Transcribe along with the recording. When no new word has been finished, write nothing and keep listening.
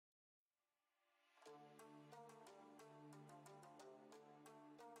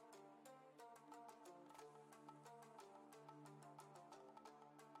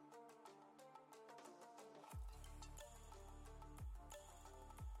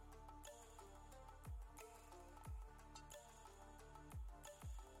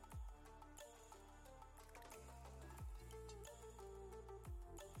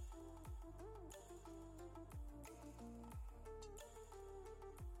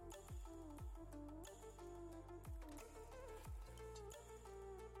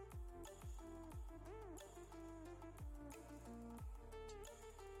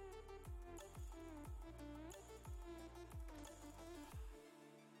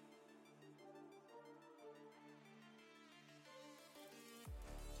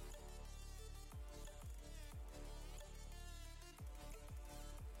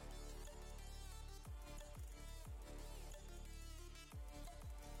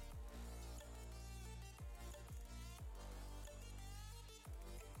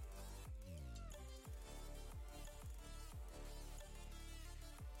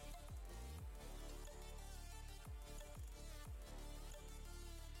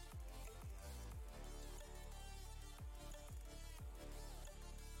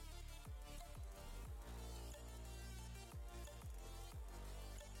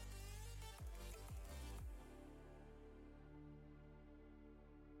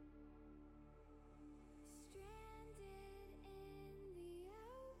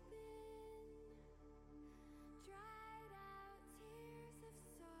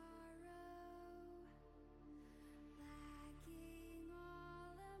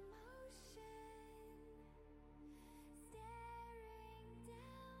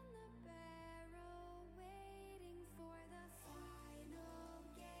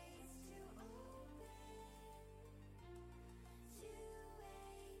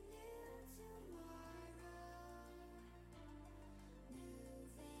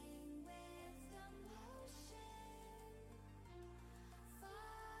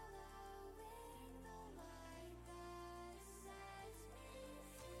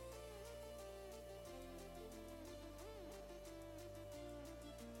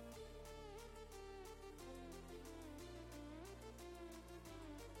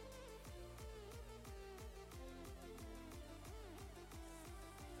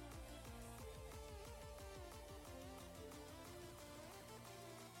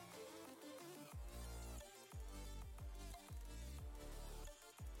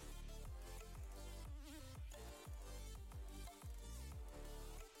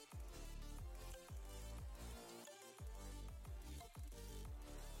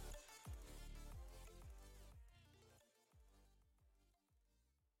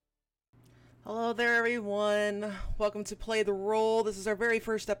Hello there, everyone. Welcome to Play the Role. This is our very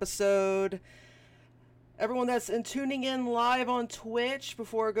first episode. Everyone that's tuning in live on Twitch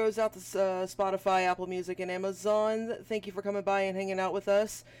before it goes out to Spotify, Apple Music, and Amazon, thank you for coming by and hanging out with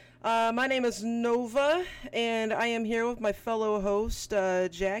us. My name is Nova, and I am here with my fellow host,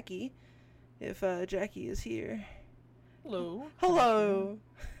 Jackie. If Jackie is here. Hello. Hello.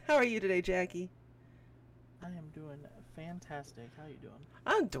 How are you today, Jackie? I am doing fantastic. How are you doing?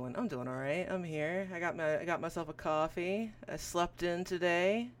 I'm doing all right. I'm here. I got myself a coffee. I slept in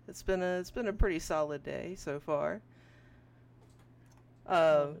today. It's been a pretty solid day so far.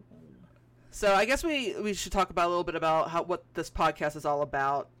 So I guess we should talk about a little bit about what this podcast is all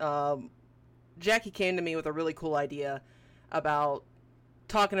about. Jackie came to me with a really cool idea about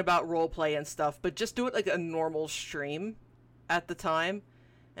talking about role play and stuff, but just do it like a normal stream at the time.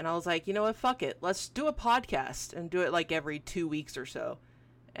 And I was like, you know what, fuck it. Let's do a podcast and do it like every 2 weeks or so.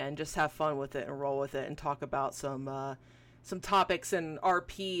 And just have fun with it and roll with it and talk about some topics in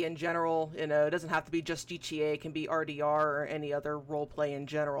RP in general. You know, it doesn't have to be just GTA. It can be RDR or any other role play in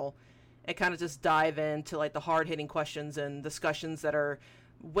general. And kind of just dive into like the hard-hitting questions and discussions that are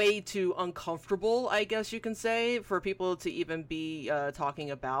way too uncomfortable, I guess you can say, for people to even be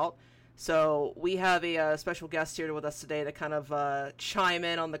talking about. So we have a special guest here with us today to kind of chime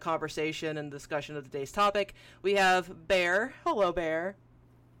in on the conversation and discussion of today's topic. We have Bear. Hello, Bear.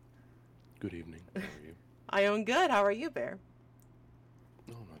 Good evening. How are you? I am good. How are you, Bear?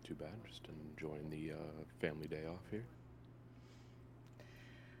 No, not too bad. Just enjoying the family day off here.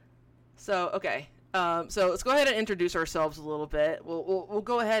 So, okay. So let's go ahead and introduce ourselves a little bit. We'll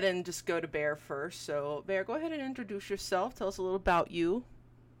go ahead and just go to Bear first. So, Bear, go ahead and introduce yourself. Tell us a little about you.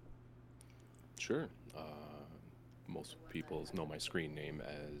 Sure. Most people know my screen name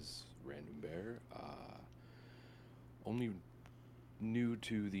as TheRandomBear. Only new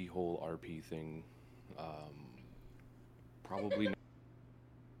to the whole RP thing. Probably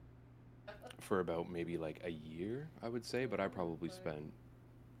for about maybe like a year, I would say, but I probably spent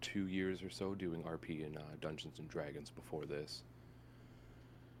 2 years or so doing RP in Dungeons and Dragons before this.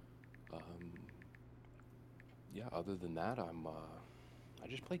 Yeah, other than that, I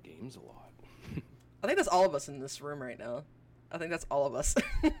just play games a lot. I think that's all of us in this room right now. I think that's all of us.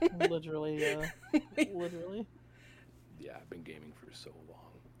 Literally, yeah. Literally. Yeah, I've been gaming for so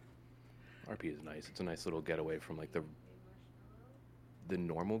long. RP is nice. It's a nice little getaway from like the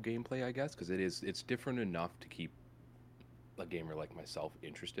normal gameplay, I guess, because it's different enough to keep a gamer like myself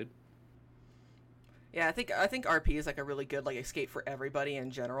interested. Yeah, I think RP is like a really good like escape for everybody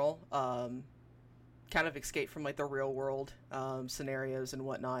in general. Kind of escape from like the real world scenarios and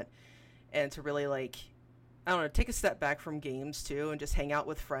whatnot, and to really like, I don't know, take a step back from games too and just hang out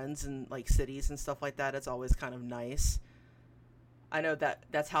with friends in like cities and stuff like that. It's always kind of nice. I know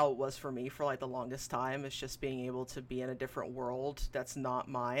that's how it was for me for like the longest time. It's just being able to be in a different world that's not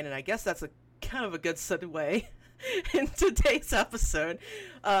mine, and I guess that's a kind of a good segue in today's episode.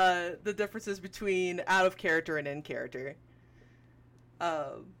 The differences between out of character and in character.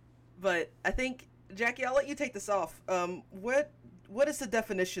 But I think, Jackie, I'll let you take this off. What is the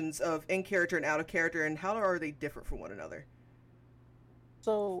definitions of in character and out of character, and how are they different from one another?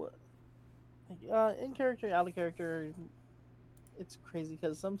 So, in character, out of character, it's crazy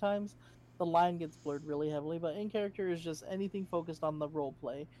because sometimes the line gets blurred really heavily, but in character is just anything focused on the role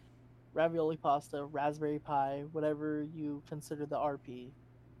play. Ravioli pasta, Raspberry Pi, whatever you consider the RP.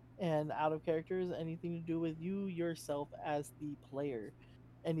 And out of character is anything to do with you yourself as the player.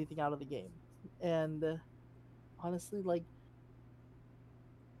 Anything out of the game. And honestly, like,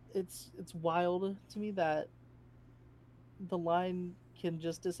 it's wild to me that the line can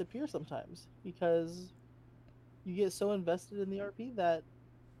just disappear sometimes because you get so invested in the RP that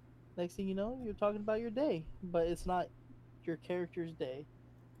next thing you know, you're talking about your day, but it's not your character's day.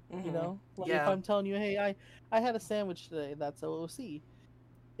 Mm-hmm. You know, like if I'm telling you, hey, I had a sandwich today, that's OOC.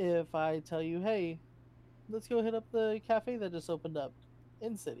 If I tell you, hey, let's go hit up the cafe that just opened up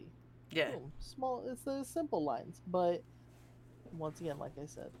in city. Yeah. Boom. Small, it's the simple lines, but once again, like I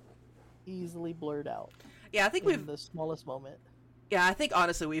said, easily blurred out. Yeah, I think in the smallest moment. Yeah, I think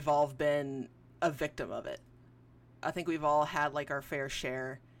honestly we've all been a victim of it. I think we've all had like our fair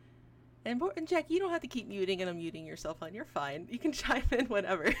share. And Jack, you don't have to keep muting and unmuting yourself on. You're fine. You can chime in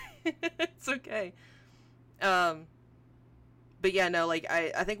whenever. It's okay. But yeah, no, like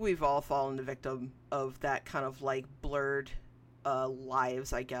I think we've all fallen the victim of that kind of like blurred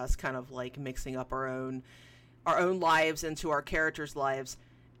lives, I guess, kind of like mixing up our own lives into our characters' lives.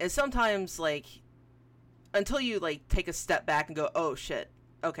 And sometimes like until you like take a step back and go, oh shit,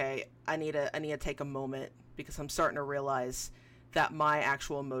 okay, I need to take a moment because I'm starting to realize that my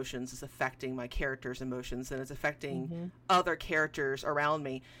actual emotions is affecting my character's emotions and it's affecting Mm-hmm. other characters around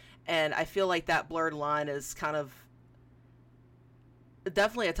me. And I feel like that blurred line is kind of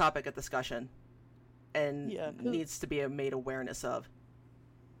definitely a topic of discussion and Yeah, needs to be made awareness of.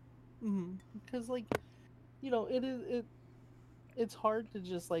 because like it's hard to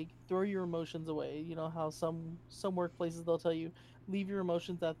just like throw your emotions away. You know how some workplaces they'll tell you leave your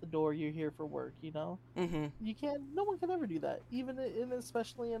emotions at the door. You're here for work. Mm-hmm. You can't. No one can ever do that. Even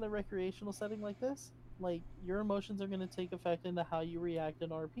especially in a recreational setting like this. Like your emotions are going to take effect into how you react in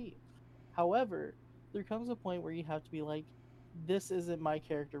RP. However, there comes a point where you have to be like, this isn't my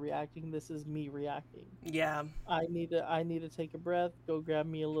character reacting. This is me reacting. Yeah. I need to take a breath. Go grab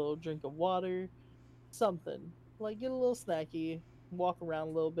me a little drink of water. Something like get a little snacky, walk around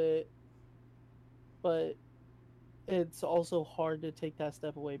a little bit, but it's also hard to take that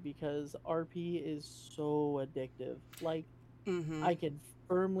step away because RP is so addictive. Like Mm-hmm. I can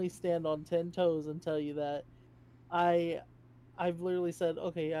firmly stand on 10 toes and tell you that I I've literally said,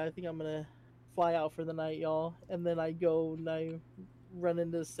 "Okay, I think I'm going to fly out for the night, y'all." And then I go and I run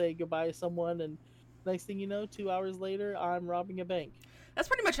in to say goodbye to someone and next thing you know, 2 hours later, I'm robbing a bank. That's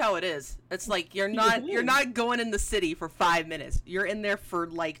pretty much how it is. It's like you're It you're is. not going in the city for 5 minutes. You're in there for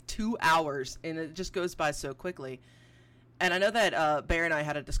like 2 hours, and it just goes by so quickly. And I know that Bear and I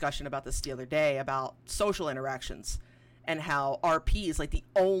had a discussion about this the other day about social interactions and how RP is like the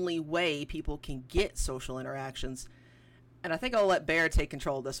only way people can get social interactions. And I think I'll let Bear take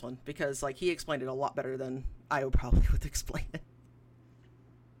control of this one because like he explained it a lot better than I would probably would explain it.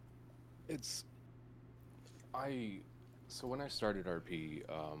 It's I so when I started RP,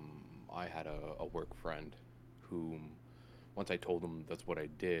 I had a work friend whom once I told him that's what I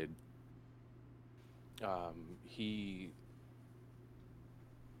did, he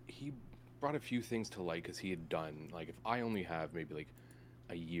brought a few things to light because he had done like if I only have maybe like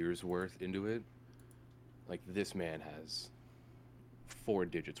a year's worth into it, like this man has 4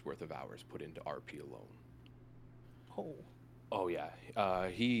 digits worth of hours put into RP alone. Oh. Oh yeah,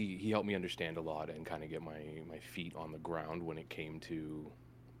 he helped me understand a lot and kind of get my feet on the ground when it came to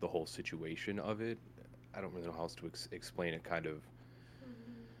the whole situation of it. I don't really know how else to explain it. Kind of,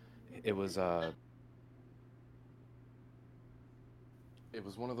 it was it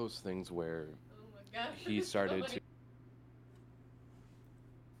was one of those things where he started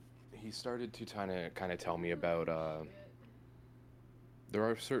to kind of tell me about there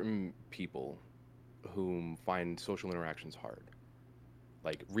are certain people whom find social interactions hard,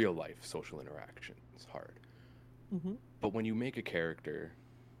 like real life social interactions hard. Mm-hmm. But when you make a character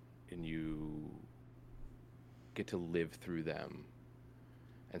and you get to live through them,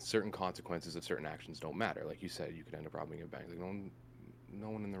 and certain consequences of certain actions don't matter. Like you said, you could end up robbing a bank. Like no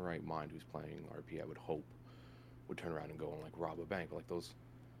one in their right mind who's playing RP, I would hope, would turn around and go and like rob a bank. But like those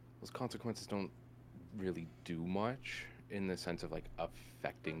consequences don't really do much in the sense of like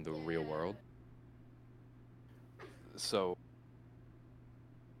affecting the real world. So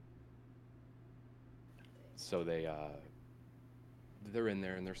they're in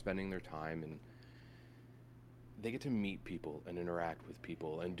there and they're spending their time and they get to meet people and interact with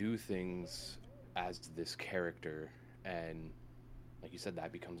people and do things as this character, and like you said,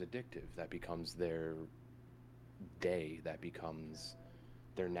 that becomes addictive. That becomes their day. That becomes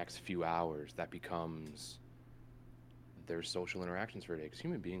their next few hours. That becomes their social interactions for a day. Because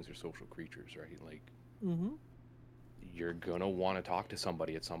human beings are social creatures, right? Like, Mm-hmm. you're gonna want to talk to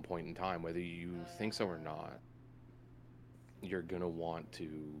somebody at some point in time, whether you think so or not. You're gonna want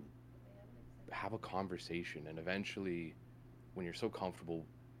to have a conversation, and eventually, when you're so comfortable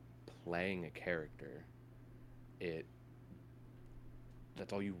playing a character, it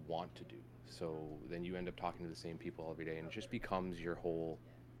that's all you want to do. So then you end up talking to the same people every day, and it just becomes your whole.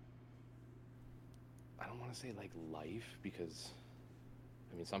 I don't want to say like life because,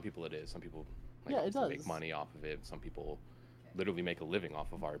 I mean, some people it is. Some people like Yeah, it obviously make does. money off of it. Some people literally make a living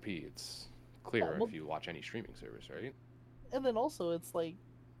off of RP. It's Yeah, clear well, if you watch any streaming service, right? and then also it's like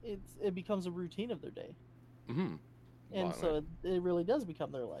it becomes a routine of their day. Mm-hmm. And so it really does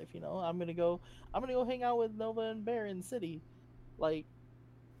become their life. I'm gonna go hang out with Nova and Bear in the city. Like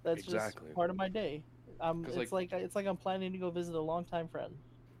that's just Exactly. part of my day. Because It's like I'm planning to go visit a longtime friend.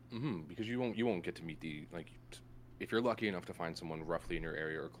 because you won't get to meet the like if you're lucky enough to find someone roughly in your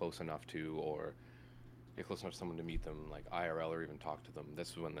area or close enough to or get close enough to someone to meet them like IRL or even talk to them.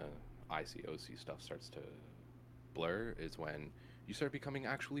 This is when the ICOC stuff starts to blur. Is when you start becoming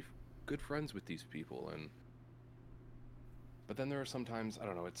actually good friends with these people. And but then there are sometimes I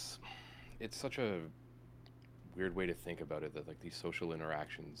don't know. It's such a weird way to think about it that like these social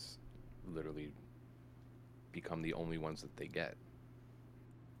interactions literally become the only ones that they get.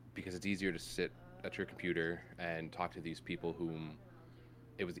 Because it's easier to sit at your computer and talk to these people whom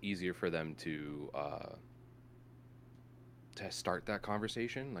it was easier for them to start that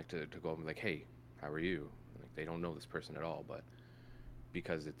conversation, like to go up and be like, hey, how are you? Like, they don't know this person at all, but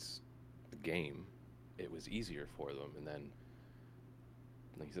because it's a game, it was easier for them. And then,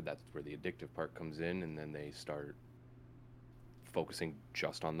 like you said, that's where the addictive part comes in, and then they start focusing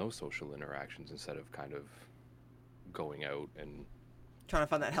just on those social interactions instead of kind of going out and Trying to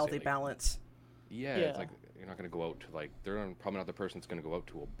find that healthy like, balance. Yeah, it's like you're not going to go out to like probably not the person that's going to go out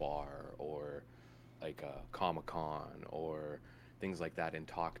to a bar or like a Comic-Con or things like that and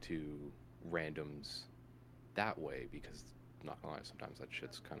talk to randoms that way, because not gonna lie, sometimes that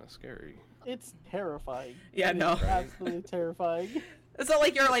shit's kind of scary. It's terrifying. Yeah, no. It's absolutely terrifying. It's not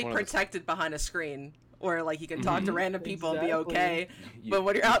like you're That's like one of the- protected behind a screen or like you can talk to random people and be Exactly. okay. But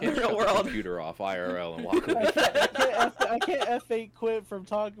when you're out in the can't real shut the world, computer off IRL and walk away. I can't F8 quit from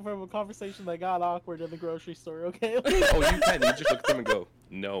a conversation that got awkward in the grocery store, okay? Oh, you can. You just look at them and go,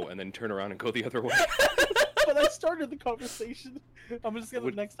 no, and then turn around and go the other way. But I started the conversation. I'm just gonna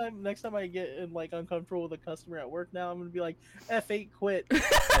Would- next time I get in like uncomfortable with a customer at work now, I'm gonna be like, F8 quit.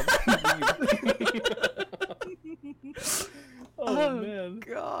 Oh man.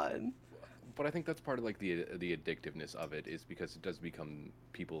 God. But I think that's part of like the addictiveness of it, is because it does become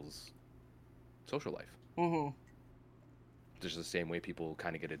people's social life. Mm-hmm. Just the same way people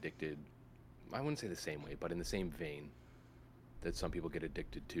kind of get addicted. I wouldn't say the same way, but in the same vein that some people get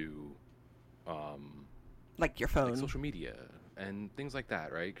addicted to, Like your phone. like social media and things like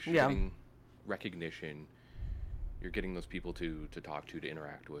that, right? 'Cause you're Yeah. getting recognition. You're getting those people to talk to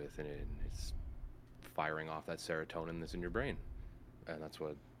interact with, and it's firing off that serotonin that's in your brain, and that's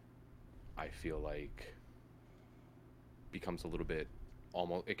what I feel like becomes a little bit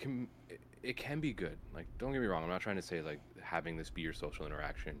almost. It can be good. Like, don't get me wrong. I'm not trying to say like having this be your social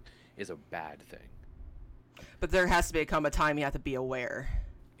interaction is a bad thing. But there has to become a time you have to be aware.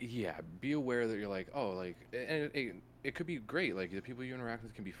 Yeah, be aware that you're like, oh, like, and it could be great. Like, the people you interact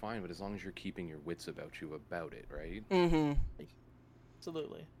with can be fine, but as long as you're keeping your wits about you about it, right? Mm-hmm.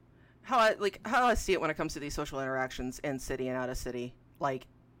 Absolutely. How I see it when it comes to these social interactions in city and out of city, like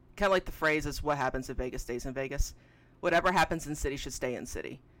kind of like the phrase is what happens in Vegas stays in Vegas. Whatever happens in city should stay in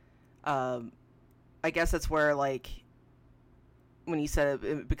city. I guess that's where like when you said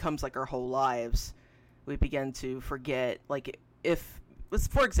it becomes like our whole lives, we begin to forget like if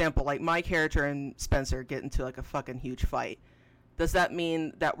for example like my character and Spencer get into like a fucking huge fight, does that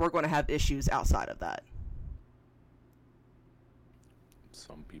mean that we're going to have issues outside of that?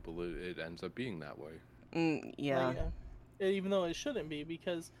 Some people, it ends up being that way. Yeah. Like, even though it shouldn't be,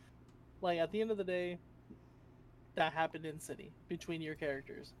 because like at the end of the day, that happened in city between your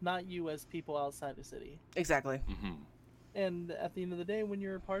characters, not you as people outside the city. Exactly. Mm-hmm. And at the end of the day, when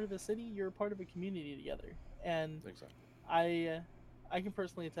you're a part of a city, you're a part of a community together. And Exactly. I can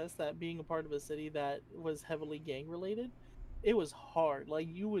personally attest that being a part of a city that was heavily gang related, it was hard. Like,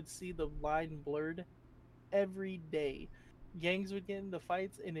 you would see the line blurred every day. Gangs would get into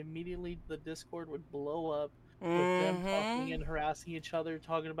fights, and immediately the Discord would blow up with them talking and harassing each other,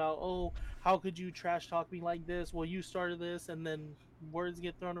 talking about, oh, how could you trash talk me like this? Well, you started this, and then words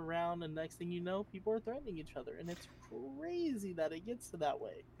get thrown around, and next thing you know, people are threatening each other, and it's crazy that it gets to that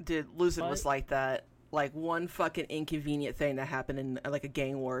way. Dude, Lucid But- was like that. Like, one fucking inconvenient thing that happened in, like, a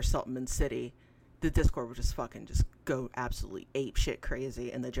gang war or something in city, the Discord would just fucking just go absolutely ape shit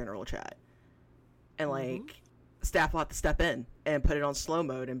crazy in the general chat. And, like, staff will have to step in and put it on slow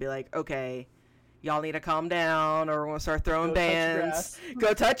mode and be like, okay, y'all need to calm down or we're going to start throwing Go touch bans. grass.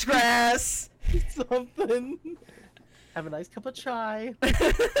 Go touch grass. Something. Have a nice cup of chai.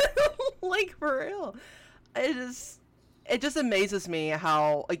 Like, for real. It just amazes me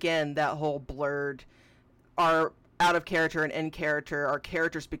how, again, that whole blurred, our out of character and in character, our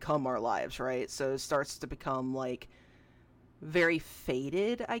characters become our lives, right? So it starts to become, like, very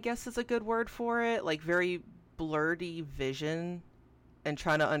faded, I guess is a good word for it. Like, very blurry vision and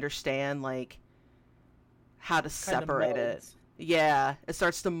trying to understand, like, how to separate it. melds. Yeah, it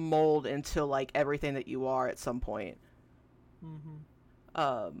starts to mold into, like, everything that you are at some point.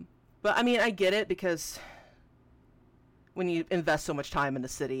 But I mean, I get it, because when you invest so much time in the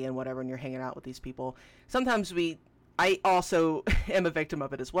city and whatever, and you're hanging out with these people, sometimes I also am a victim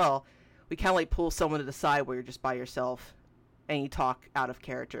of it as well. We kind of like pull someone to the side where you're just by yourself and you talk out of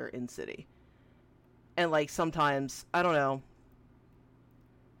character in city. And like sometimes, I don't know,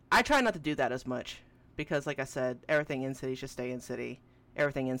 I try not to do that as much because like I said, everything in city should stay in city.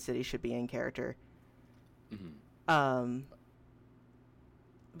 Everything in city should be in character. Mm-hmm.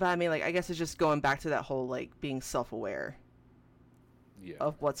 But I mean, like, I guess it's just going back to that whole, like, being self-aware Yeah.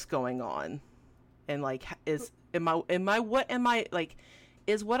 of what's going on. And, like, is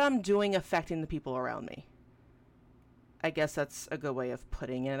what I'm doing affecting the people around me? I guess that's a good way of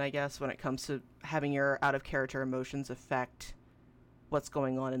putting it, I guess, when it comes to having your out-of-character emotions affect what's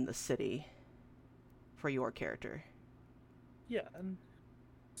going on in the city for your character. Yeah, and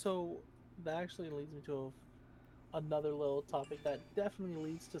so that actually leads me to another little topic that definitely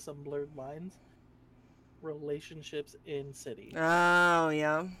leads to some blurred lines: relationships in city. Oh,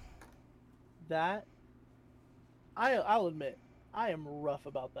 yeah. That I'll admit I am rough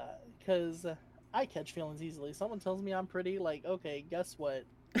about that because I catch feelings easily. Someone tells me I'm pretty, like, okay, guess what?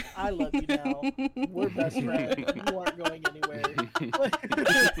 I love you now. We're best friends. You aren't going anywhere.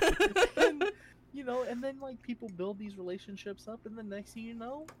 and, and then like people build these relationships up, and the next thing you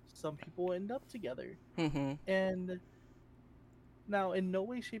know, some people end up together. Mm-hmm. And now, in no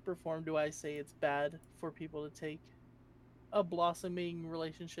way, shape, or form do I say it's bad for people to take a blossoming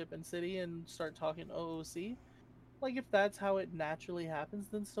relationship in city and start talking OOC. Like, if that's how it naturally happens,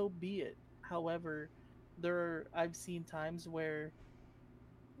 then so be it. However, I've seen times where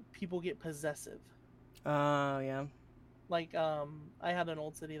people get possessive. Oh, yeah. Like, I had an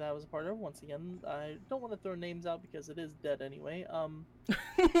old city that I was a part of. Once again, I don't want to throw names out because it is dead anyway.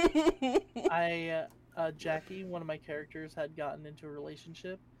 Jackie, one of my characters, had gotten into a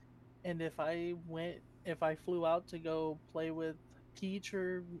relationship, and if I flew out to go play with Peach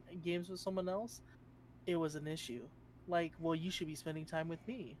or games with someone else, it was an issue. Like, well, you should be spending time with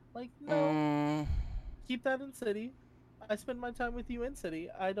me. Like, no, Mm. keep that in city. I spend my time with you in city.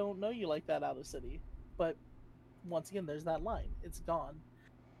 I don't know you like that out of city. But once again, there's that line. It's gone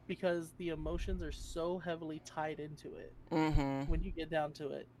because the emotions are so heavily tied into it Mm-hmm. when you get down to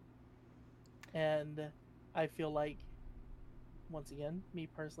it. And I feel like, once again, me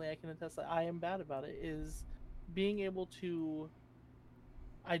personally, I can attest that I am bad about it, is being able to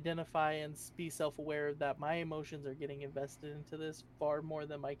identify and be self-aware that my emotions are getting invested into this far more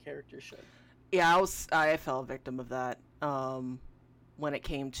than my character should. Yeah, I fell a victim of that when it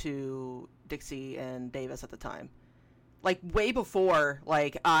came to Dixie and Davis at the time. Like, way before,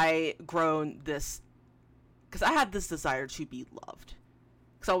 like, I grown this... Because I had this desire to be loved.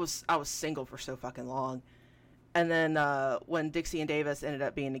 Because I was single for so fucking long. And then when Dixie and Davis ended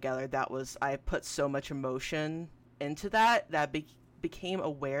up being together, I put so much emotion into that became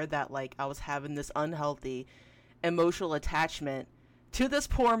aware that, like, I was having this unhealthy emotional attachment to this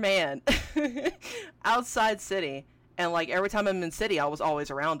poor man outside city. And, like, every time I'm in city, I was always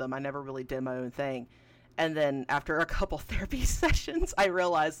around him. I never really did my own thing. And then after a couple therapy sessions, I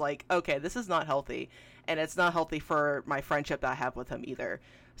realized, like, okay, this is not healthy. And it's not healthy for my friendship that I have with him either.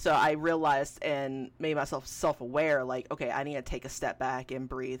 So I realized and made myself self-aware, like, okay, I need to take a step back and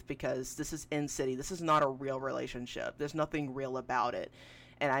breathe because this is in city. This is not a real relationship. There's nothing real about it.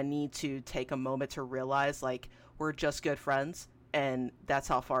 And I need to take a moment to realize, like, we're just good friends and that's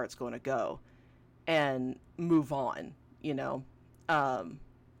how far it's going to go and move on, you know? And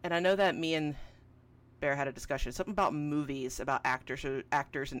I know that me and Bear had a discussion, something about movies, about actors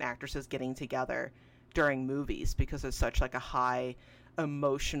and actresses getting together during movies because it's such like a high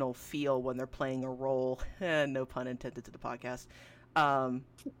emotional feel when they're playing a role. No pun intended to the podcast.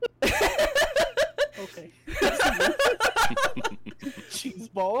 Okay. Cheese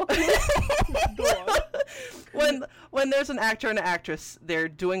ball. Go on. When there's an actor and an actress, they're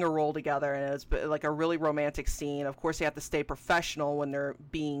doing a role together, and it's like a really romantic scene. Of course, they have to stay professional when they're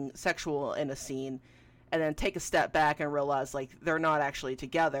being sexual in a scene, and then take a step back and realize, like, they're not actually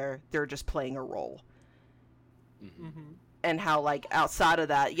together. They're just playing a role. Mm-hmm. And how, like, outside of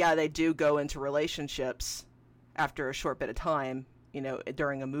that, yeah, they do go into relationships after a short bit of time. You know,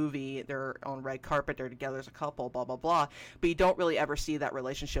 during a movie, they're on red carpet, they're together as a couple, blah, blah, blah. But you don't really ever see that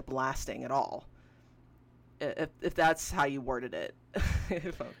relationship lasting at all. If that's how you worded it,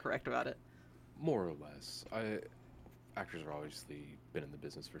 if I'm correct about it. More or less. Actors have obviously been in the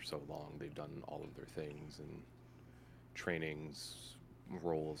business for so long. They've done all of their things and trainings,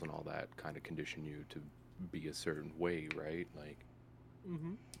 roles, and all that kind of condition you to be a certain way, right? Like,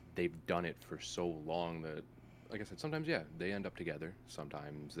 Mm-hmm. they've done it for so long that, like I said, sometimes, yeah, they end up together.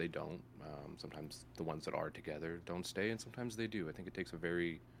 Sometimes they don't. Sometimes the ones that are together don't stay, and sometimes they do. I think it takes a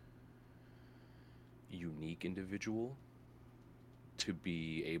very unique individual to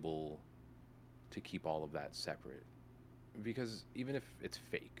be able to keep all of that separate. Because even if it's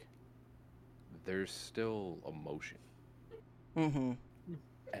fake, there's still emotion. Mm-hmm.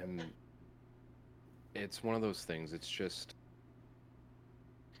 And it's one of those things, it's just,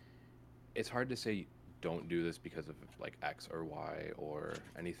 it's hard to say don't do this because of like X or Y or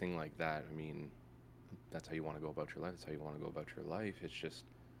anything like that. I mean, that's how you want to go about your life. That's how you want to go about your life. It's just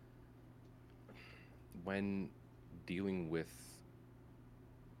when dealing with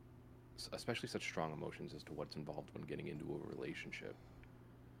especially such strong emotions as to what's involved when getting into a relationship,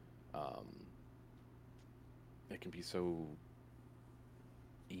 um, it can be so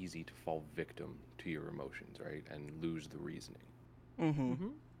easy to fall victim to your emotions, right? And lose the reasoning. Mm-hmm. Mm-hmm.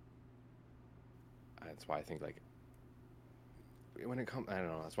 That's why I think, like, when it comes, I don't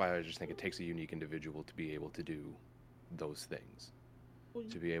know, that's why I just think it takes a unique individual to be able to do those things. Well,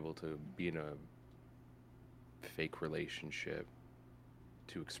 To be able to be in a fake relationship,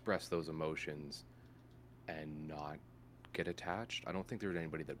 to express those emotions and not get attached. I don't think there's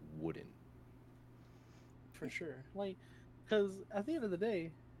anybody that wouldn't. for sure. Like, because at the end of the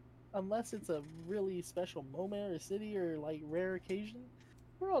day, unless it's a really special moment or city or like rare occasion,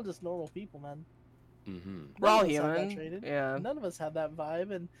 we're all just normal people, man. Mm-hmm. We're all None of us have that human. traded. Yeah. None of us have that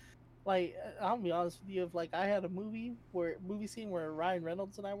vibe, and like I'll be honest with you, if like I had a movie scene where Ryan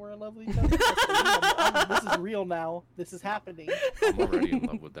Reynolds and I were in love with each other, that's for real. This is real now. This is happening. I'm already in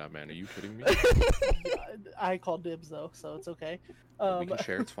love with that man. Are you kidding me? I call dibs though, so it's okay. We can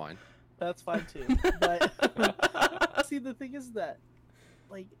share. It's fine. That's fine too. But see, the thing is that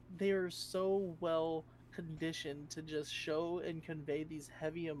like they are so well conditioned to just show and convey these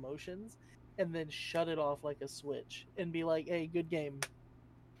heavy emotions and then shut it off like a switch and be like, "Hey, good game."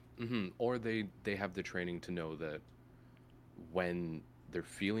 Mm-hmm. Or they have the training to know that when they're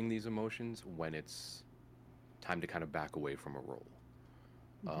feeling these emotions, when it's time to kind of back away from a role.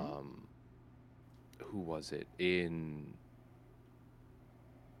 Mhm. Who was it in?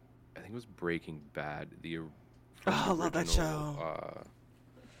 I think it was Breaking Bad. Oh, I love that show.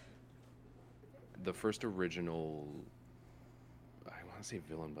 The first original, I want to say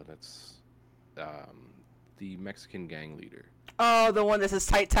villain, but it's the Mexican gang leader. Oh, the one that says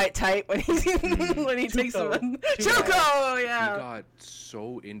tight, tight, tight when he when he takes Tuco. him. Tuco. Tuco, yeah. He got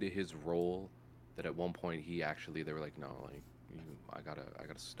so into his role that at one point they were like, no, like I gotta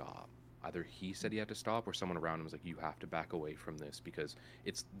stop. Either he said he had to stop, or someone around him was like, you have to back away from this because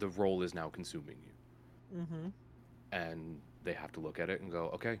the role is now consuming you. Mm-hmm. And they have to look at it and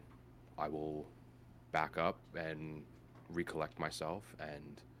go, okay, I will back up and recollect myself.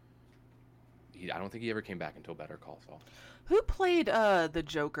 And I don't think he ever came back until Better Call Saul. Who played the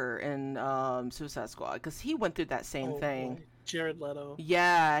Joker in Suicide Squad? Because he went through that same thing. Boy. Jared Leto.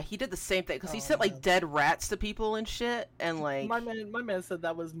 Yeah, he did the same thing because he Oh, sent like man. dead rats to people and shit, and like My man said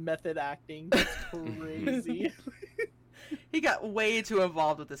that was method acting. That's crazy. he got way too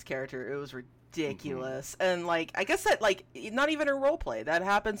involved with this character. It was ridiculous. And like I guess that like not even a role play that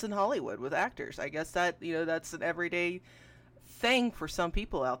happens in Hollywood with actors. I guess that that's an everyday thing for some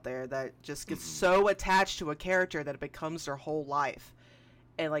people out there that just gets so attached to a character that it becomes their whole life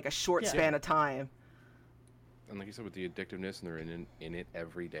in like a short span of time. And like you said, with the addictiveness, and they're in it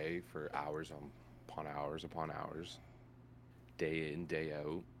every day for hours upon hours, day in, day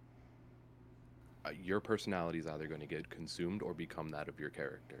out. Your personality is either going to get consumed or become that of your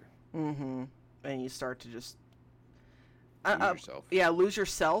character. Mm-hmm. And you start to just Lose yourself. Yeah, lose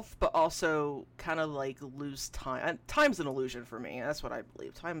yourself, but also kind of like lose time. And time's an illusion for me. That's what I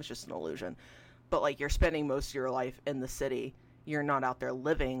believe. Time is just an illusion. But like you're spending most of your life in the city. You're not out there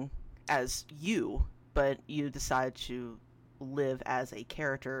living as you, but you decide to live as a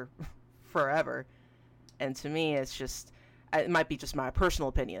character forever. And to me, it's just, it might be just my personal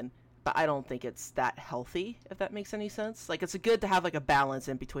opinion, but I don't think it's that healthy, if that makes any sense. Like, it's good to have, like, a balance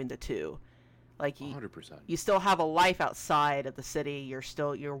in between the two. Like, 100%. You still have a life outside of the city.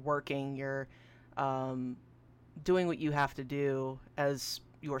 You're working, you're doing what you have to do as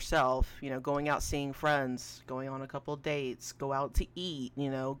yourself, going out seeing friends, going on a couple of dates, go out to eat,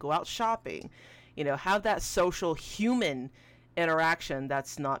 go out shopping, have that social human interaction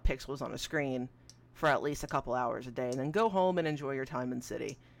that's not pixels on a screen for at least a couple hours a day, and then go home and enjoy your time in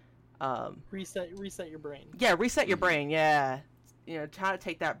city. Reset your brain. Yeah, reset your brain. Yeah, try to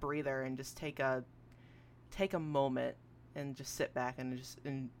take that breather and just take a moment and just sit back and just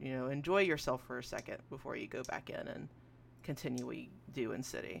enjoy yourself for a second before you go back in and continue what you do in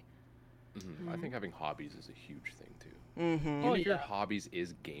city. Mm-hmm. I think having hobbies is a huge thing too. Mm-hmm. Even if your hobbies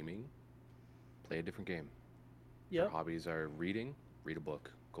is gaming, play a different game. Yep. Your hobbies are reading, read a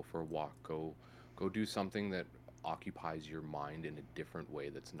book, go for a walk, go do something that occupies your mind in a different way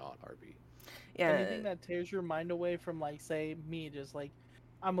that's not RP. Yeah. Anything that tears your mind away from, like, say, me, just like,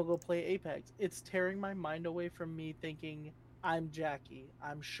 I'm gonna go play Apex. It's tearing my mind away from me thinking, I'm Jackie,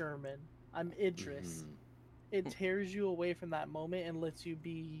 I'm Sherman, I'm Idris. Mm-hmm. it tears you away from that moment and lets you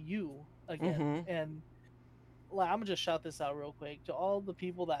be you again. Mm-hmm. And like, I'm gonna just shout this out real quick to all the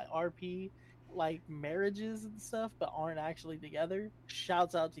people that RP like marriages and stuff but aren't actually together.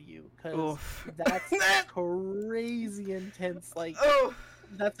 Shouts out to you, because Oof. that's crazy intense. Like, Oh.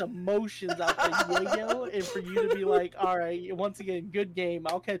 that's emotions out the yayo, and for you to be like, all right, once again, good game,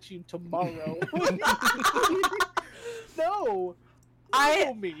 I'll catch you tomorrow. No,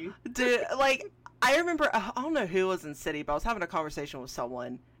 I me. Dude, like, I remember, I don't know who was in City, but I was having a conversation with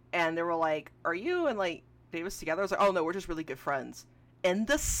someone, and they were like, "Are you and like Davis together?" I was like, "Oh no, we're just really good friends." And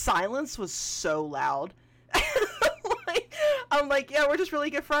the silence was so loud. Like, I'm like, "Yeah, we're just really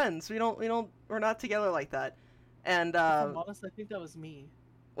good friends. We're not together like that." And If I'm honest, I think that was me.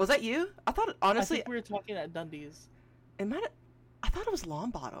 was that you? I thought I honestly, think we were talking at Dundee's. it might. I thought it was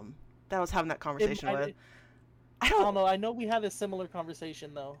Longbottom that I was having that conversation with. I I don't don't. know. I know we had a similar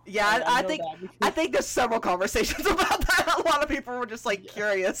conversation though. Yeah, I know think that because- I think there's several conversations about that. A lot of people were just like Yeah.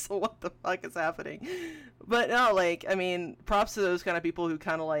 curious what the fuck is happening. But no, like, I mean, props to those kind of people who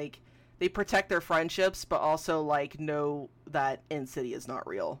kind of like they protect their friendships but also like know that in city is not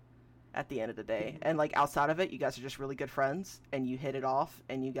real at the end of the day. And like outside of it, you guys are just really good friends and you hit it off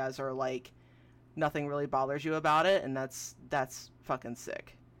and you guys are like nothing really bothers you about it, and that's fucking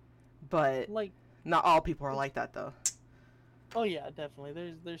sick. But like, not all people are like that though. oh yeah,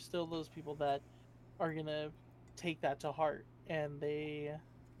 definitely. There's still those people that are gonna take that to heart, and they,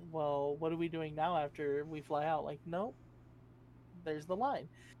 well, what are we doing now after we fly out? Like, nope, there's the line.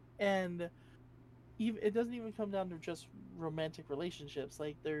 And even it doesn't even come down to just romantic relationships.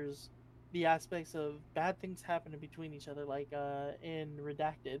 Like, there's the aspects of bad things happening between each other. Like, in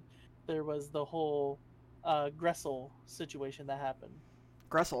Redacted, there was the whole Gressel situation that happened.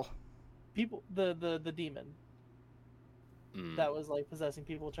 Gressel. People, the demon that was like possessing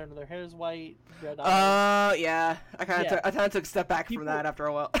people, turning their hairs white, red eyes. Yeah. I kind of Yeah. took a step back from People- that after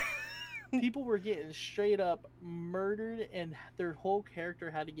a while. People were getting straight up murdered, and their whole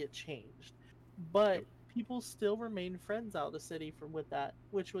character had to get changed. But people still remained friends out of the city from with that,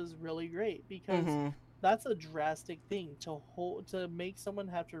 which was really great, because Mhm. that's a drastic thing to make someone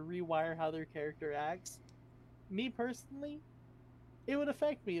have to rewire how their character acts. Me personally, it would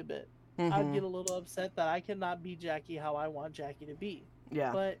affect me a bit. I'd get Mhm. a little upset that I cannot be Jackie how I want Jackie to be.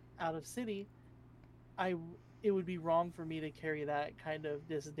 Yeah. But out of city, it would be wrong for me to carry that kind of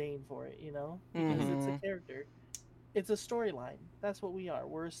disdain for it, you know? Because it's a Mhm. character. It's a storyline. That's what we are.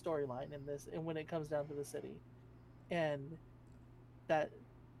 We're a storyline in this, and when it comes down to the city. And that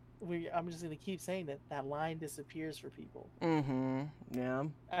I'm just gonna keep saying that line disappears for people. Mhm. Yeah.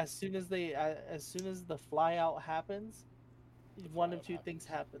 As soon as the fly out happens, one of two things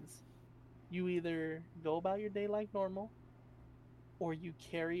happens. You either go about your day like normal, or you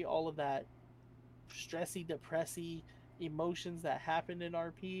carry all of that stressy, depressy emotions that happen in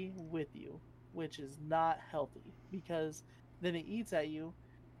RP with you, which is not healthy, because then it eats at you,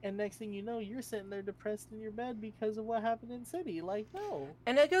 and next thing you know, you're sitting there depressed in your bed because of what happened in city. Like, no.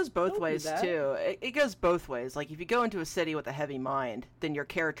 And it goes both Don't do ways that. too. It goes both ways. Like if you go into a city with a heavy mind, then your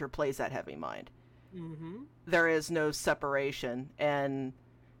character plays that heavy mind. Mm-hmm. There is no separation, and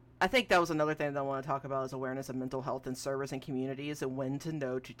I think that was another thing that I want to talk about is awareness of mental health in servers and communities and when to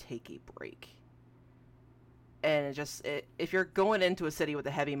know to take a break. And if you're going into a city with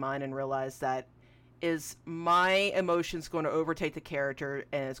a heavy mind and realize that is my emotions going to overtake the character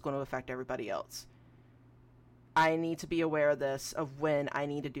and it's going to affect everybody else, I need to be aware of this, of when I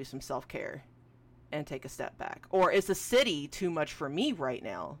need to do some self-care and take a step back. Or is the city too much for me right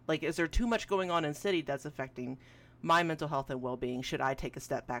now? Like, is there too much going on in city that's affecting my mental health and well-being? Should I take a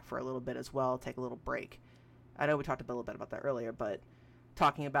step back for a little bit as well, take a little break? I know we talked a little bit about that earlier, but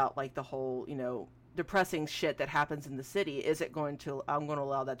talking about like the whole, depressing shit that happens in the city, I'm going to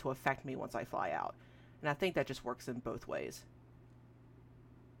allow that to affect me once I fly out. And I think that just works in both ways.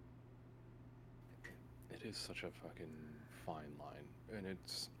 It is such a fucking fine line, and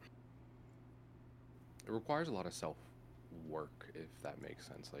it requires a lot of self work, if that makes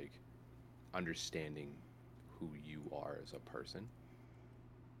sense. Like understanding who you are as a person.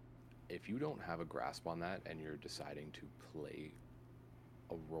 If you don't have a grasp on that, and you're deciding to play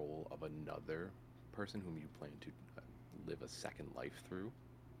a role of another person whom you plan to live a second life through,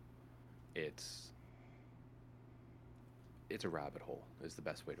 it's a rabbit hole is the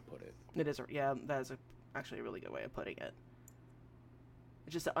best way to put it. It is, yeah, that is actually a really good way of putting it.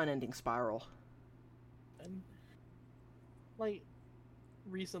 It's just an unending spiral. And like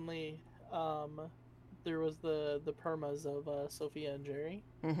recently, there was the permas of Sophia and Jerry,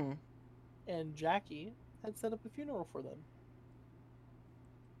 Mm-hmm. and Jackie had set up a funeral for them.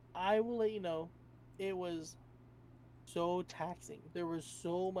 I will let you know, it was so taxing. There was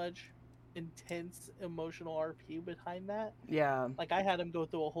so much intense emotional RP behind that. Yeah. Like I had him go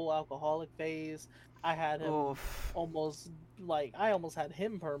through a whole alcoholic phase. I had him Oof. almost like I almost had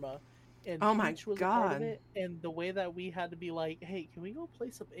him perma, and Oh my Peach was a part of god. it. And the way that we had to be like, hey, can we go play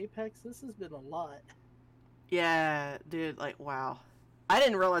some Apex? This has been a lot. Yeah, dude, like wow. I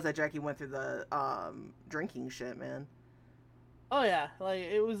didn't realize that Jackie went through the drinking shit, man. Oh yeah, like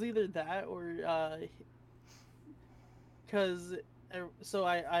it was either that or because so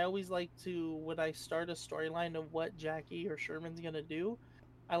I always like to when I start a storyline of what Jackie or Sherman's gonna do,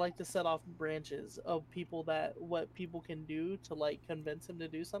 I like to set off branches of people that what people can do to like convince him to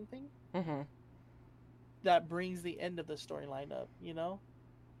do something Mhm. that brings the end of the storyline up, you know?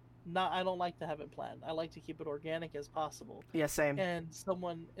 Not I don't like to have it planned. I like to keep it organic as possible. Yeah, same. And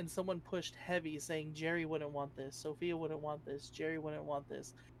someone pushed heavy saying Jerry wouldn't want this, Sophia wouldn't want this, Jerry wouldn't want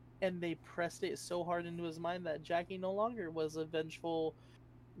this. And they pressed it so hard into his mind that Jackie no longer was a vengeful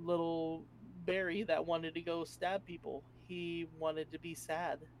little Barry that wanted to go stab people. He wanted to be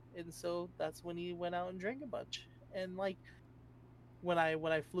sad. And so that's when he went out and drank a bunch. And like when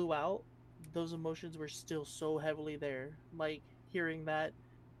I flew out, those emotions were still so heavily there. Like hearing that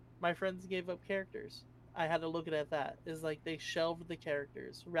my friends gave up characters. I had to look at that. Is like they shelved the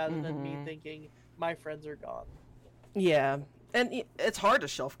characters rather than me Mhm. thinking my friends are gone. Yeah. And it's hard to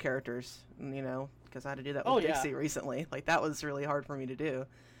shelf characters, because I had to do that Oh with yeah. Dixie recently. Like that was really hard for me to do.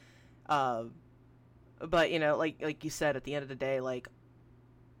 Uh, but like you said, at the end of the day, like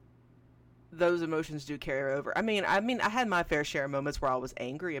those emotions do carry over. I had my fair share of moments where I was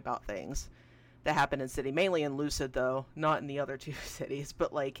angry about things that happened in City, mainly in Lucid though, not in the other two cities,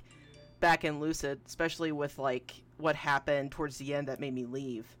 but like back in Lucid, especially with like what happened towards the end that made me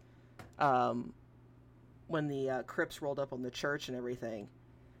leave. Um, when the Crips rolled up on the church and everything,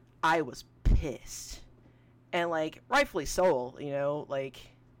 I was pissed, and like rightfully so, like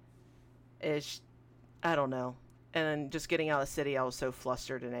it's I don't know. And then just getting out of the city, I was so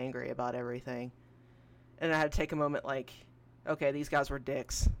flustered and angry about everything, and I had to take a moment, like, okay, these guys were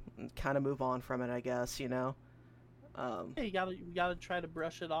dicks, and kind of move on from it, I guess. Um, Hey, you gotta try to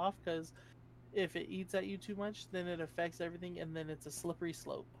brush it off because if it eats at you too much, then it affects everything, and then it's a slippery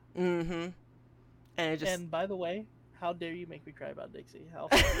slope. mm-hmm. And it just And by the way, how dare you make me cry about Dixie? How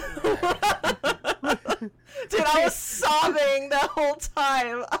fucking dare Dude, I you? was sobbing the whole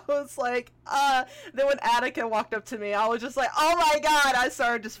time. I was like, then when Attica walked up to me, I was just like, oh my god, I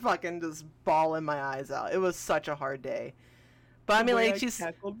started just fucking just bawling my eyes out. It was such a hard day. But I The mean, way like, I she's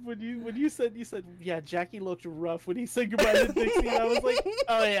cackled when you said yeah, Jackie looked rough when he said goodbye to Dixie. And I was like,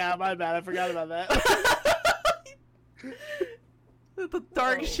 oh yeah, my bad, I forgot about that. the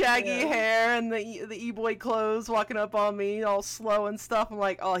dark Oh shaggy man. hair and the e-boy clothes walking up on me all slow and stuff. I'm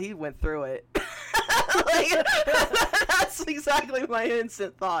like, oh, he went through it. Like, that's exactly my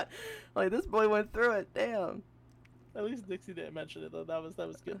instant thought. Like, this boy went through it. Damn. At least Dixie didn't mention it though. That was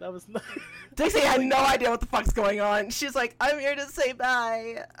good. That was Dixie had no idea what the fuck's going on. She's like, I'm here to say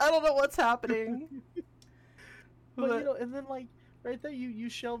bye. I don't know what's happening. But and then like right there, you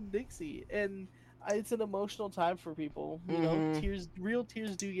shelved Dixie, and it's an emotional time for people. Mhm. Real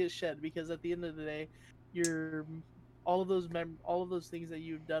tears do get shed because at the end of the day, you're all of those things that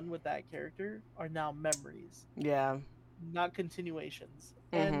you've done with that character are now memories, Yeah. not continuations.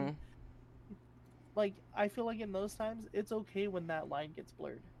 And Mhm. like I feel like in those times, it's okay when that line gets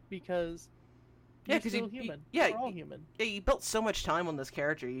blurred because Yeah, you're because still human. yeah, We're all human. yeah, you built so much time on this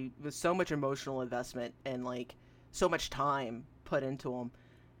character. With so much emotional investment and like so much time put into him,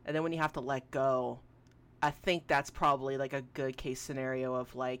 and then when you have to let go, I think that's probably like a good case scenario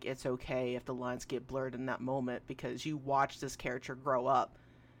of like it's okay if the lines get blurred in that moment because you watched this character grow up,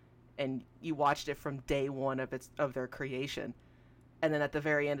 and you watched it from day one of their creation, and then at the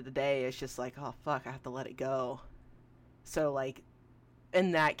very end of the day, it's just like, oh fuck, I have to let it go. So like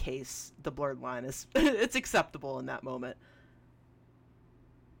in that case, the blurred line is it's acceptable in that moment.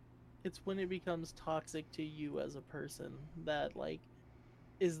 It's when it becomes toxic to you as a person that like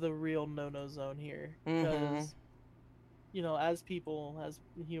is the real no zone here Mm-hmm. because as people, as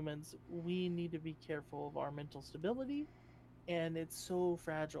humans, we need to be careful of our mental stability, and it's so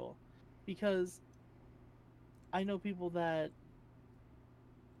fragile because I know people that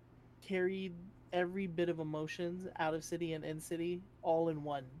carry every bit of emotions out of city and in city all in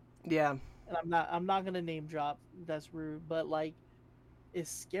one. Yeah. And I'm not going to name drop, that's rude, but like it's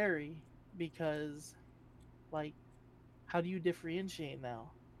scary because like how do you differentiate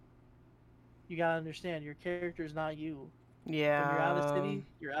now? You got to understand your character's not you. When you're out of Yeah. city,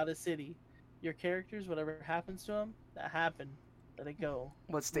 you're out of city. Your characters, whatever happens to them, that happened. Let it go.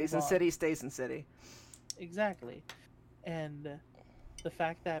 What Move stays in on. city stays in city. Exactly. And the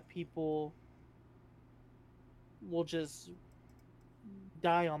fact that people will just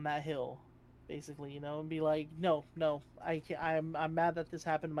die on that hill, basically, and be like, no, no, I can't, I'm mad that this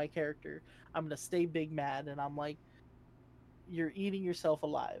happened to my character. I'm gonna stay big mad, and I'm like, you're eating yourself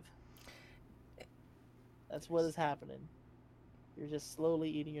alive. That's what is happening. You're just slowly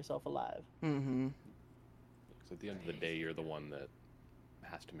eating yourself alive. Mm-hmm. Because at the end of the day, you're the one that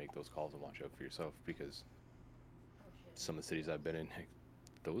has to make those calls and watch out for yourself. Because some of the cities I've been in,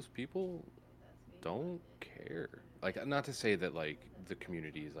 those people don't care. Like, not to say that like the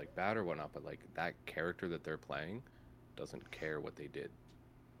community is like bad or whatnot, but like that character that they're playing doesn't care what they did,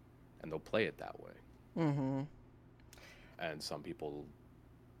 and they'll play it that way. Mm-hmm. And some people,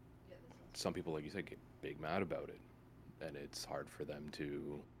 like you said, get big mad about it, and it's hard for them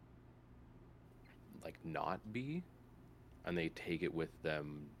to like not be, and they take it with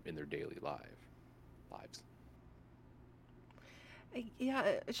them in their daily lives. Yeah,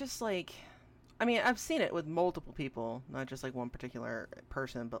 it's just like, I mean, I've seen it with multiple people, not just like one particular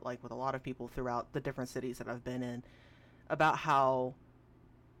person, but like with a lot of people throughout the different cities that I've been in, about how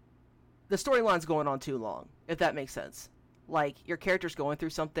the storyline's going on too long, if that makes sense. Like, your character's going through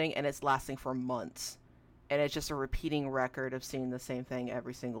something and it's lasting for months, and it's just a repeating record of seeing the same thing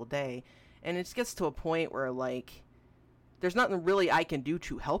every single day. And it just gets to a point where, like, there's nothing really I can do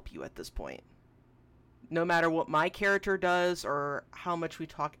to help you at this point. No matter what my character does or how much we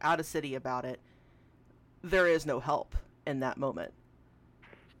talk out of city about it, there is no help in that moment.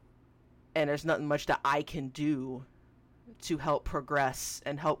 And there's nothing much that I can do to help progress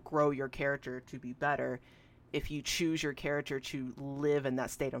and help grow your character to be better if you choose your character to live in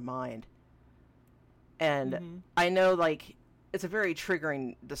that state of mind. And I know, like, it's a very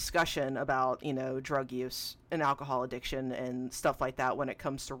triggering discussion about, drug use and alcohol addiction and stuff like that when it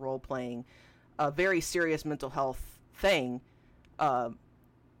comes to role playing. A very serious mental health thing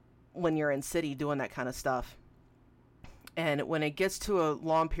when you're in city doing that kind of stuff. And when it gets to a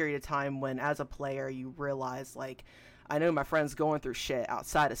long period of time when, as a player, you realize, like, I know my friend's going through shit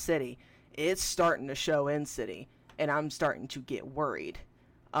outside of city, it's starting to show in city, and I'm starting to get worried.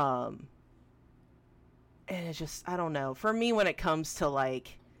 And it's just, I don't know. For me, when it comes to,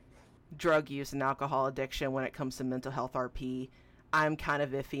 like, drug use and alcohol addiction, when it comes to mental health RP, I'm kind of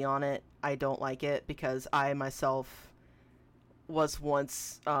iffy on it. I don't like it because I myself was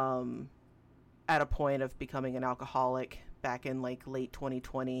once at a point of becoming an alcoholic back in like late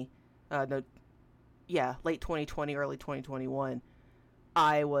 2020. Late 2020, early 2021.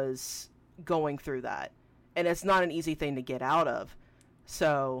 I was going through that, and it's not an easy thing to get out of.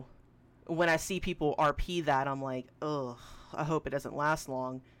 So when I see people RP that, I'm like, ugh, I hope it doesn't last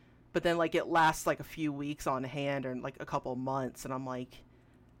long. But then, like, it lasts like a few weeks on hand or like a couple months, and I'm like,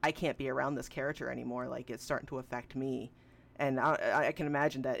 I can't be around this character anymore. Like, it's starting to affect me, and I can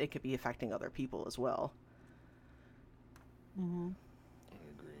imagine that it could be affecting other people as well. Mm-hmm. I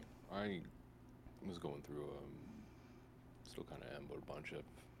agree. I was going through still kind of am, but a bunch of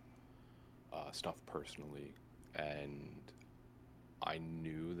stuff personally, and I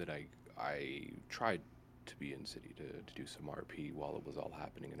knew that I tried to be in city to do some RP while it was all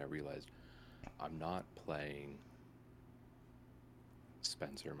happening, and I realized I'm not playing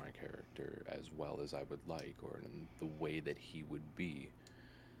Spencer, my character, as well as I would like, or in the way that he would be.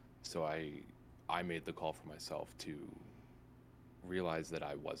 So I made the call for myself to realize that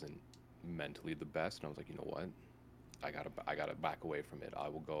I wasn't mentally the best, and I was like, you know what, I gotta back away from it. I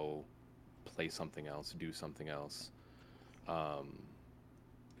will go play something else, do something else,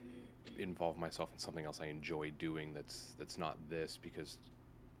 involve myself in something else I enjoy doing that's not this, because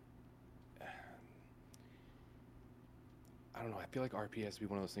I don't know, I feel like RP has to be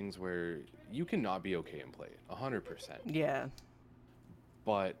one of those things where you cannot be okay and play it 100%. Yeah.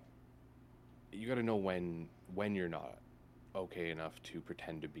 But you got to know when you're not okay enough to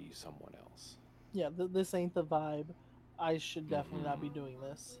pretend to be someone else. Yeah, this ain't the vibe. I should definitely not be doing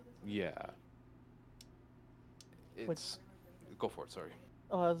this. Yeah. It's... Go for it, sorry.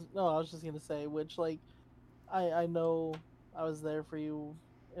 I was just gonna say, which, like, I know I was there for you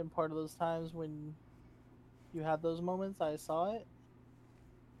in part of those times when you had those moments. I saw it,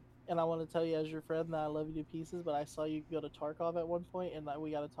 and I want to tell you as your friend that I love you to pieces. But I saw you go to Tarkov at one point, and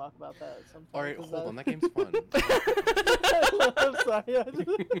we got to talk about that sometime. All right, hold on, that game's fun. I'm sorry.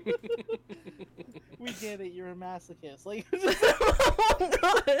 We get it. You're a masochist. Like, Oh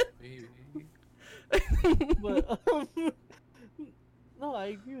God. but no, I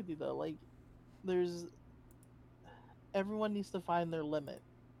agree with you though. Like, everyone needs to find their limit.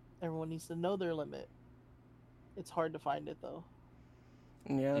 Everyone needs to know their limit. It's hard to find it though.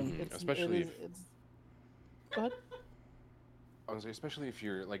 Yeah. Especially go ahead. honestly, especially if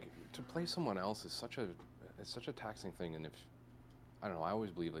you're like to play someone else is it's such a taxing thing, and if I don't know, I always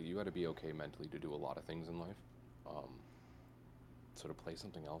believe like you got to be okay mentally to do a lot of things in life. Um, so to play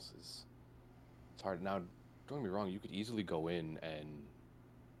something else is it's hard. Now, don't get me wrong, you could easily go in and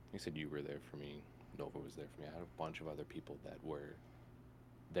you said you were there for me, Nova was there for me. I had a bunch of other people that were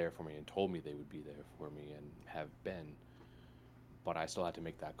there for me and told me they would be there for me and have been, but I still had to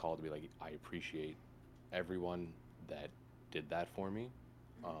make that call to be like, I appreciate everyone that did that for me.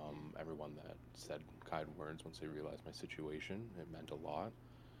 Everyone that said kind words once they realized my situation, it meant a lot.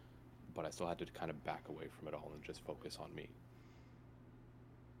 But I still had to kind of back away from it all and just focus on me.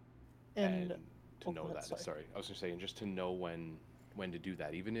 And And to know go ahead, that, sorry. sorry, I was just saying, just to know when to do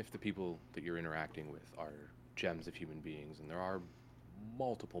that, even if the people that you're interacting with are gems of human beings, and there are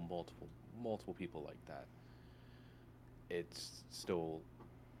multiple people like that. It's still,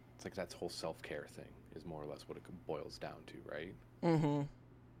 it's like that whole self-care thing is more or less what it boils down to, right? Mm-hmm.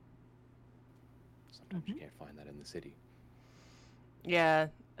 Sometimes you can't find that in the city. Yeah,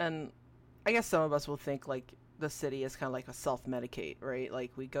 and I guess some of us will think like the city is kind of like a self-medicate, right?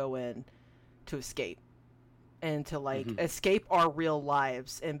 Like we go in to escape and to like escape our real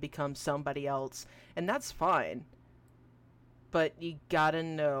lives and become somebody else, and that's fine. But you gotta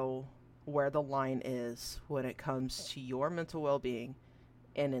know where the line is when it comes to your mental well-being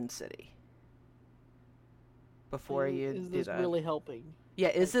and in city before you Is do this that. really helping? Yeah,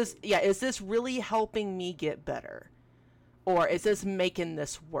 is this really helping me get better? Or is this making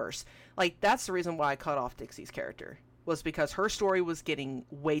this worse? Like, that's the reason why I cut off Dixie's character, was because her story was getting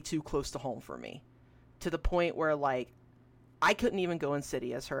way too close to home for me. To the point where, like, I couldn't even go in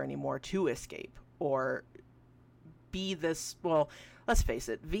city as her anymore to escape. Or be this, well, let's face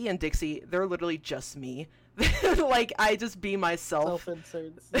it, V and Dixie, they're literally just me. Like, I just be myself.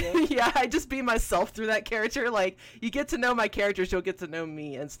 Self-inserts. Yeah, I just be myself through that character. Like, you get to know my characters, you'll get to know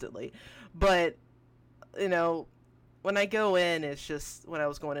me instantly. But, you know, when I go in, it's just, when I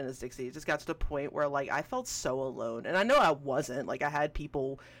was going in as Dixie, it just got to the point where, like, I felt so alone. And I know I wasn't. Like, I had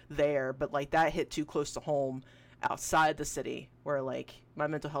people there, but, like, that hit too close to home outside the city where, like, my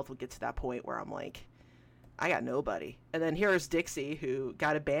mental health would get to that point where I'm like, I got nobody. And then here's Dixie, who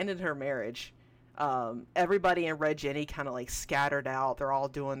got abandoned in her marriage. Everybody in Red Jenny kind of, like, scattered out. They're all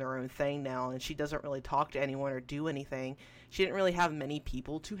doing their own thing now, and she doesn't really talk to anyone or do anything. She didn't really have many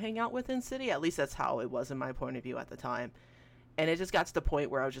people to hang out with in city. At least that's how it was in my point of view at the time. And it just got to the point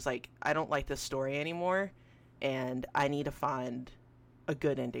where I was just like, I don't like this story anymore, and I need to find a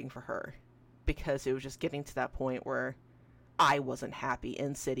good ending for her, because it was just getting to that point where I wasn't happy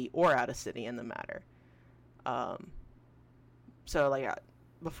in city or out of city in the matter. So like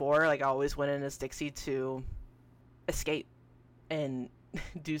before, like I always went in as Dixie to escape and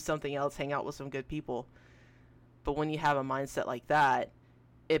do something else, hang out with some good people. But when you have a mindset like that,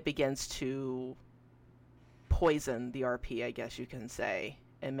 it begins to poison the RP, I guess you can say,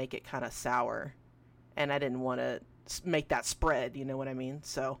 and make it kind of sour. And I didn't want to make that spread, you know what I mean?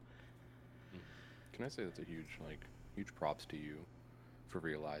 So Can I say that's a huge props to you for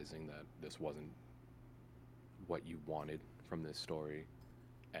realizing that this wasn't what you wanted from this story,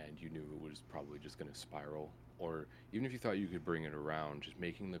 and you knew it was probably just going to spiral, or even if you thought you could bring it around, just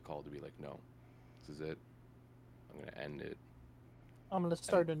making the call to be like, no, this is it. I'm going to end it. I'm gonna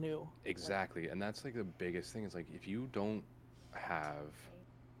start anew. Exactly, and that's like the biggest thing. Is like if you don't have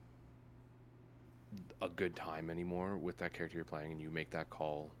a good time anymore with that character you're playing, and you make that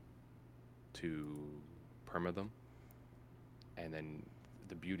call to perma them, and then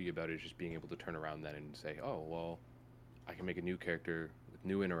the beauty about it is just being able to turn around then and say, oh well, I can make a new character with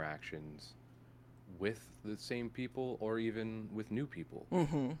new interactions with the same people, or even with new people.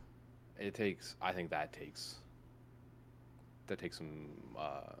 mm-hmm. I think that takes some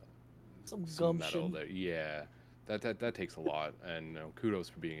metal gumption. there. Yeah, that takes a lot, and kudos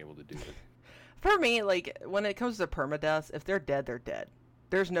for being able to do it. For me, like when it comes to permadeath, if they're dead, they're dead.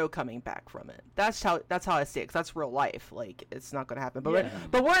 There's no coming back from it. That's how I see it. 'Cause that's real life. Like it's not gonna happen. But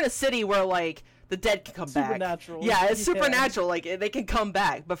but we're in a city where like the dead can come Supernatural. back. Yeah, it's supernatural. Like they can come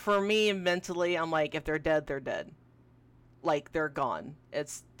back. But for me, mentally, I'm like, if they're dead, they're dead. Like they're gone.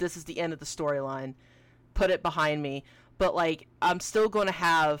 This is the end of the storyline. Put it behind me. But like I'm still gonna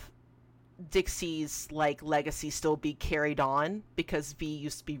have Dixie's like legacy still be carried on, because V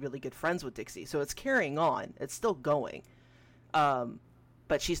used to be really good friends with Dixie, so it's carrying on. It's still going.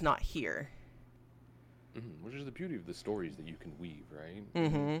 But she's not here. Mm-hmm. Which is the beauty of the stories that you can weave, right?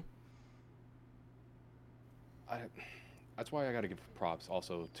 Mm-hmm. That's why I got to give props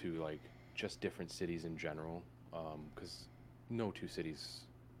also to like just different cities in general, because no two cities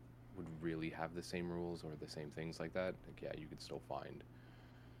would really have the same rules or the same things like that, like, yeah, you could still find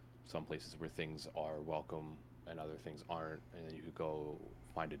some places where things are welcome and other things aren't, and then you could go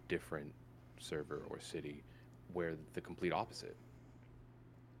find a different server or city where the complete opposite.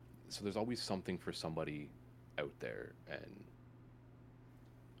 So there's always something for somebody out there, and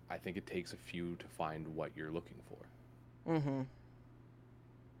I think it takes a few to find what you're looking for. Mm-hmm.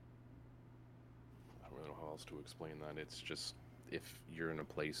 I don't really know how else to explain that. It's just, if you're in a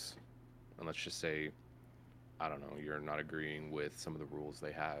place, and let's just say, I don't know, you're not agreeing with some of the rules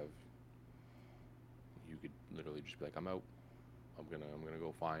they have, you could literally just be like, I'm out. I'm gonna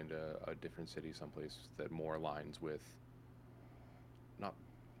go find a different city, someplace that more aligns with not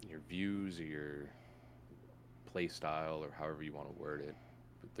your views or your play style or however you want to word it.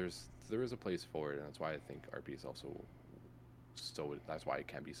 But there is a place for it, and that's why I think RP is also that's why it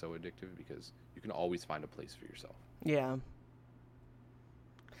can be so addictive, because you can always find a place for yourself. Yeah.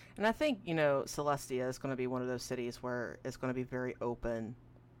 And I think, you know, Celestia is going to be one of those cities where it's going to be very open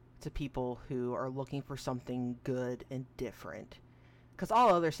to people who are looking for something good and different. Because all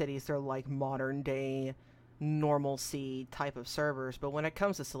other cities, they're like modern day normalcy type of servers. But when it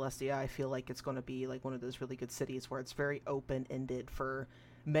comes to Celestia, I feel like it's going to be like one of those really good cities where it's very open-ended for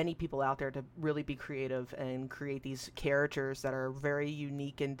many people out there to really be creative and create these characters that are very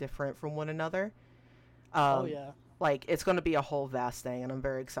unique and different from one another. Oh yeah. Like, it's going to be a whole vast thing, and I'm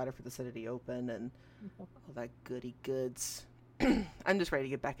very excited for the city to open and all that goody goods. I'm just ready to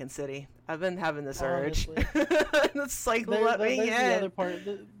get back in city. I've been having this urge. It's like, let me in.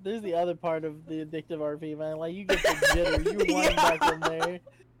 There's the other part of the addictive RP, man. Like, you get the jitter. You wind back in there.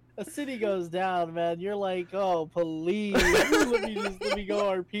 A city goes down, man. You're like, oh, please, let me go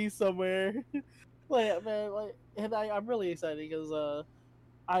RP somewhere. Like, man, like, and I'm really excited because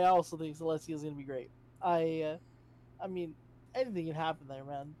I also think Celestia is gonna be great. I mean, anything can happen there,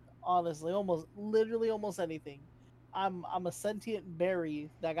 man. Honestly, literally almost anything. I'm a sentient berry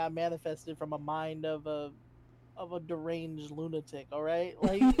that got manifested from a mind of a deranged lunatic. All right,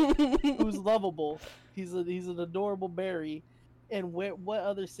 like, who's lovable. He's an adorable berry. And what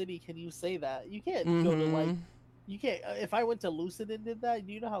other city can you say that? You can't go to, like, you can't. If I went to Lucid and did that,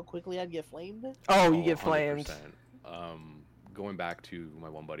 do you know how quickly I'd get flamed? Oh, you get flamed. 100%. Going back to my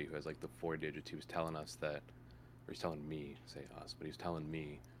one buddy who has like the 4 digits, he was telling us that, or he's telling me, say us, but he's telling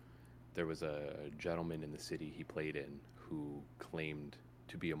me there was a gentleman in the city he played in who claimed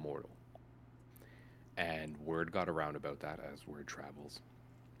to be immortal. And word got around about that, as word travels.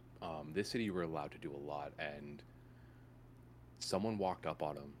 This city, you were allowed to do a lot, and someone walked up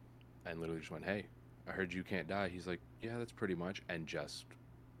on him and literally just went, "Hey, I heard you can't die." He's like, "Yeah, that's pretty much," and just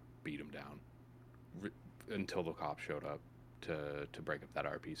beat him down until the cops showed up to break up that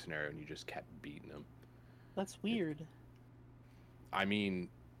RP scenario, and you just kept beating him. That's weird. I mean,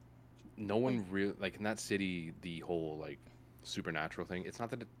 no one really, like, in that city, the whole, like, supernatural thing, it's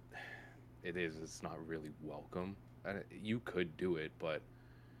not that it's not really welcome. You could do it, but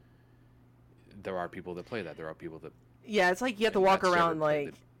there are people that play that. There are people that... Yeah, it's like you have to walk around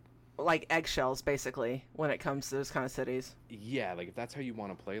like eggshells, basically, when it comes to those kind of cities. Yeah, like, if that's how you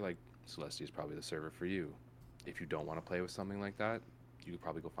want to play, like, Celestia is probably the server for you. If you don't want to play with something like that, you could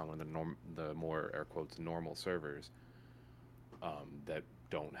probably go find one of the more, air quotes, normal servers that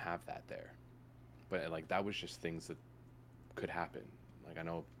don't have that there. But, like, that was just things that could happen. Like, I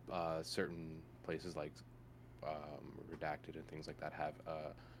know certain places like Redacted and things like that have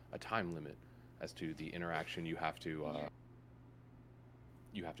a time limit as to the interaction you have to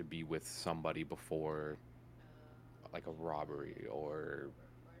be with somebody before, like, a robbery or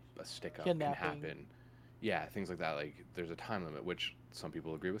a stick-up can happen. Yeah, things like that. Like, there's a time limit, which some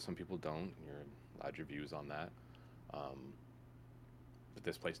people agree with, some people don't. You're allowed your views on that. But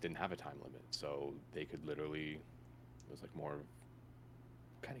this place didn't have a time limit, so they could literally... It was, like, more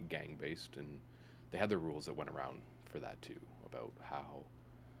kind of gang-based, and they had the rules that went around for that, too, about how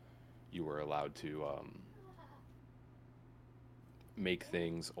you were allowed to make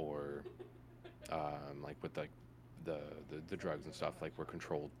things, or like, with, like, the drugs and stuff, like, were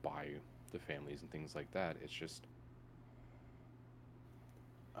controlled by the families and things like that. It's just,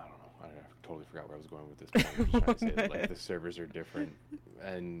 I don't know, I totally forgot where I was going with this point. I'm just trying to say that, like, the servers are different,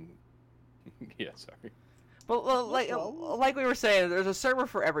 and yeah, sorry. Well, like we were saying, there's a server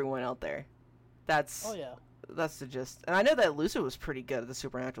for everyone out there. That's the gist. And I know that Lucid was pretty good at the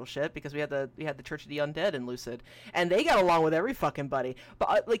supernatural shit, because we had the Church of the Undead in Lucid, and they got along with every fucking buddy.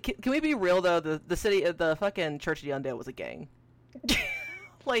 But like, can we be real though? The fucking Church of the Undead was a gang.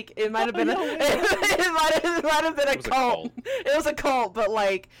 Like, it might have been it might have been a cult. It was a cult, but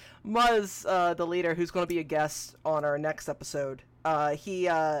like Muzz, the leader, who's going to be a guest on our next episode, he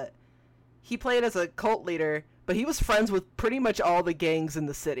he played as a cult leader, but he was friends with pretty much all the gangs in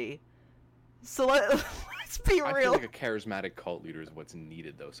the city. So let's be real. I feel like a charismatic cult leader is what's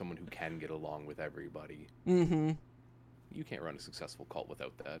needed, though. Someone who can get along with everybody. Mm-hmm. You can't run a successful cult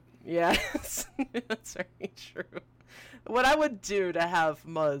without that. Yeah, that's very true. What I would do to have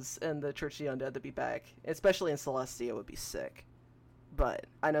Muzz and the Church of the Undead to be back, especially in Celestia, would be sick. But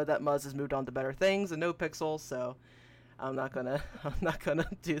I know that Muzz has moved on to better things and no pixels, so I'm not gonna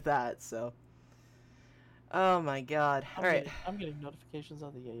do that. So, oh my god! All right, I'm getting notifications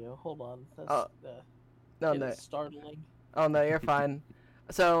on the yayo. Hold on, no, no, startling. Oh no, you're fine.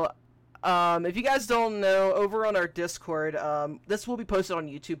 So, if you guys don't know, over on our Discord, this will be posted on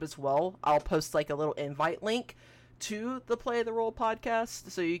YouTube as well. I'll post like a little invite link to the Play the Role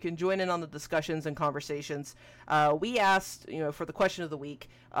podcast, so you can join in on the discussions and conversations. We asked, for the question of the week,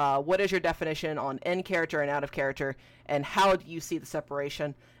 what is your definition on in character and out of character, and how do you see the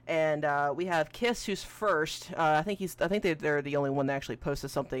separation? And we have Kiss, who's first. I think they're the only one that actually posted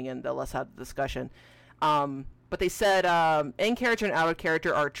something, and let's have the discussion. But they said in character and out of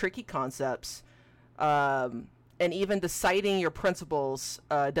character are tricky concepts, and even deciding your principles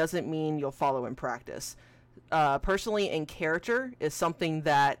doesn't mean you'll follow in practice. Personally, in character is something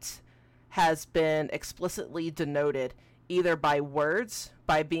that has been explicitly denoted either by words,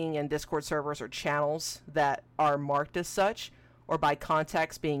 by being in Discord servers or channels that are marked as such, or by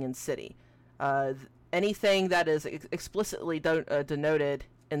context being in city. Anything that is explicitly denoted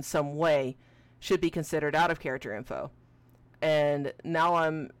in some way should be considered out of character info. And now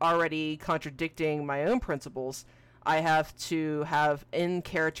I'm already contradicting my own principles. I have to have in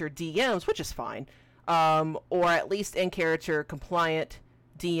character DMs, which is fine. Or at least in character compliant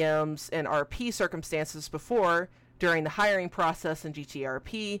DMs and RP circumstances before, during the hiring process in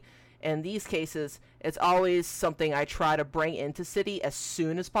GTRP. In these cases, it's always something I try to bring into city as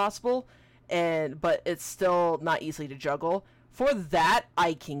soon as possible, but it's still not easy to juggle. For that,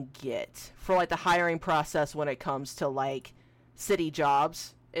 I can get. For like the hiring process when it comes to like city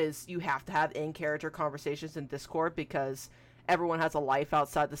jobs, is you have to have in character conversations in Discord because everyone has a life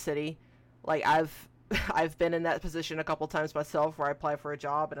outside the city. Like I've been in that position a couple times myself where I apply for a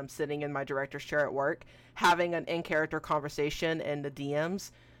job and I'm sitting in my director's chair at work having an in-character conversation in the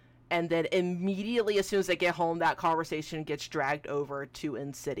DMs, and then immediately as soon as I get home that conversation gets dragged over to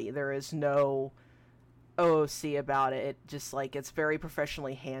in-city. There is no OOC about it. It just like it's very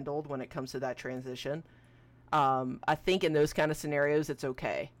professionally handled when it comes to that transition. I think in those kind of scenarios it's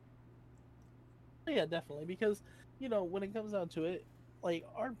okay. Yeah, definitely, because when it comes down to it, like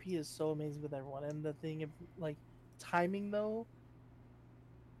RP is so amazing with everyone, and the thing of like timing though,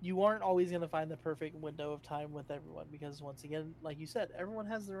 you aren't always gonna find the perfect window of time with everyone because once again, like you said, everyone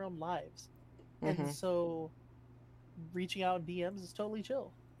has their own lives, and so reaching out in DMs is totally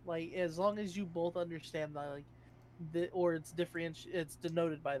chill. Like as long as you both understand that, like, or it's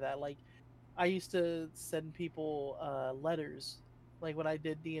denoted by that. Like I used to send people letters. Like when I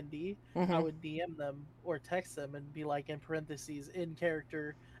did D&D, I would DM them or text them and be like in parentheses, in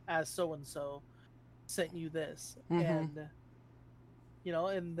character as so-and-so sent you this. And,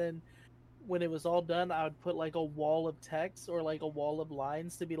 and then when it was all done, I would put like a wall of text or like a wall of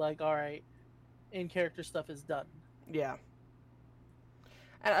lines to be like, all right, in character stuff is done. Yeah.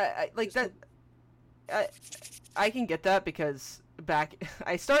 And I like that. I can get that because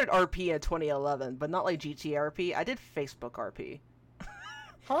I started RP in 2011, but not like GTRP. I did Facebook RP.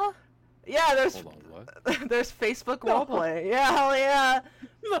 Huh? Yeah, there's Hold on, what? there's Facebook roleplay. Yeah, hell yeah.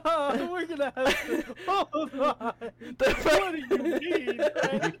 No, we're gonna have to hold on. What do you mean?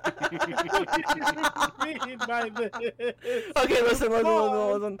 Man? What do you mean by this? Okay, listen.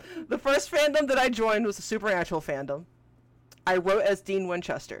 The first fandom that I joined was a Supernatural fandom. I wrote as Dean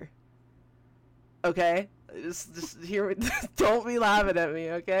Winchester. Okay? Just hear. Don't be laughing at me,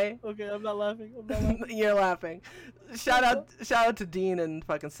 okay? Okay, I'm not laughing. You're laughing. Shout out to Dean and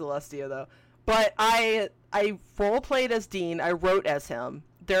fucking Celestia though. But I role played as Dean. I wrote as him.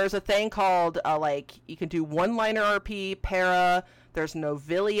 There's a thing called like you can do one-liner RP, para. There's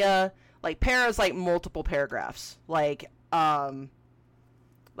novelia. Like para is like multiple paragraphs. Like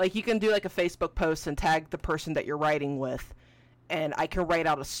you can do like a Facebook post and tag the person that you're writing with. And I can write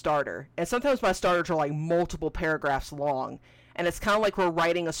out a starter. And sometimes my starters are like multiple paragraphs long. And it's kind of like we're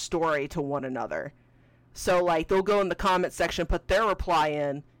writing a story to one another. So like they'll go in the comment section, put their reply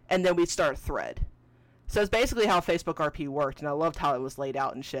in, and then we start a thread. So it's basically how Facebook RP worked. And I loved how it was laid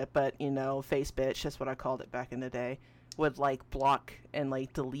out and shit. But, face bitch, that's what I called it back in the day, would like block and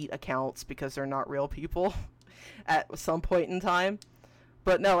like delete accounts because they're not real people at some point in time.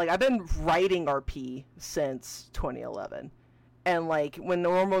 But no, like I've been writing RP since 2011. And like when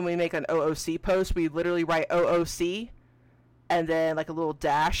normally we make an OOC post, we literally write OOC and then like a little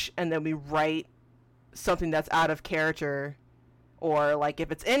dash, and then we write something that's out of character, or like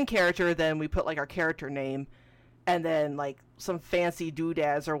if it's in character, then we put like our character name, and then like some fancy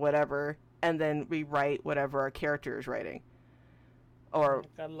doodads or whatever, and then we write whatever our character is writing. Or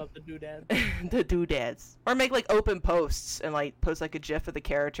Gotta love the doodad. the doodads. Or make like open posts and like post like a gif of the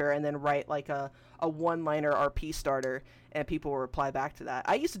character and then write like a one-liner RP starter, and people will reply back to that.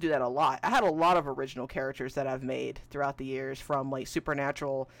 I used to do that a lot. I had a lot of original characters that I've made throughout the years, from like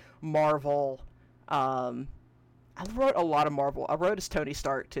Supernatural, Marvel. I wrote a lot of Marvel. I wrote as Tony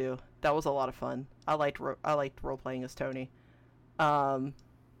Stark too. That was a lot of fun. I liked role playing as Tony.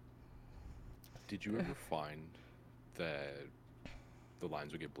 Did you ever find that the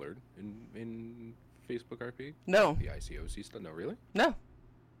lines would get blurred in Facebook RP? No. The ICOC stuff? No, really? No.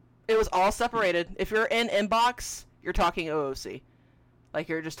 It was all separated. If you're in inbox, you're talking OOC. Like,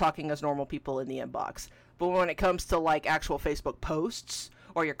 you're just talking as normal people in the inbox. But when it comes to, like, actual Facebook posts,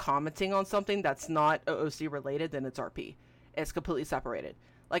 or you're commenting on something that's not OOC related, then it's RP. It's completely separated.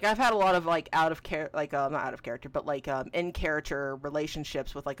 Like, I've had a lot of, like, not out of character, but, like, in-character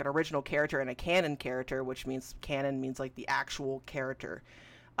relationships with, like, an original character and a canon character, which means canon means, like, the actual character.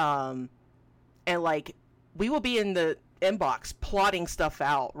 And, like, we will be in the inbox plotting stuff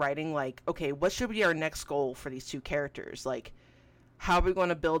out, writing, like, okay, what should be our next goal for these two characters? Like, how are we going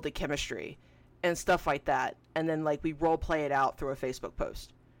to build the chemistry? And stuff like that. And then, like, we role play it out through a Facebook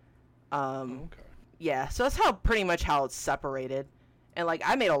post. Okay. Yeah, so that's pretty much how it's separated. And, like,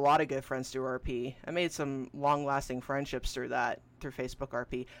 I made a lot of good friends through RP. I made some long-lasting friendships through Facebook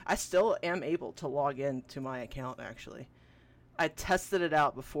RP. I still am able to log in to my account, actually. I tested it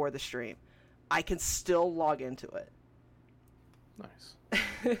out before the stream. I can still log into it. Nice.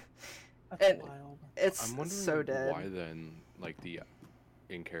 That's And wild. it's I'm wondering so dead. why then, like, the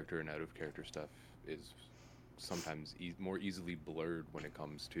in-character and out-of-character stuff is sometimes more easily blurred when it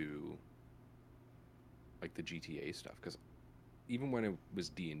comes to, like, the GTA stuff. Because even when it was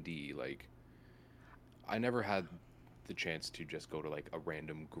D&D, like, I never had the chance to just go to, like, a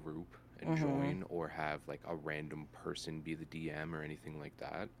random group and join, or have, like, a random person be the DM or anything like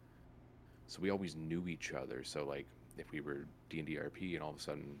that. So we always knew each other. So, like, if we were D&D RP and all of a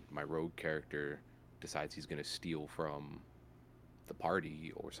sudden my rogue character decides he's going to steal from the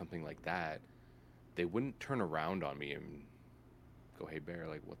party or something like that, they wouldn't turn around on me and go, "Hey, Bear,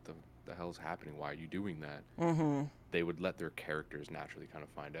 like, what the hell's happening? Why are you doing that?" They would let their characters naturally kind of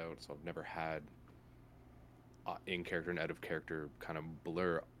find out. So I've never had in-character and out-of-character kind of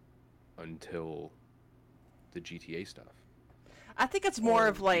blur until the GTA stuff. I think it's more or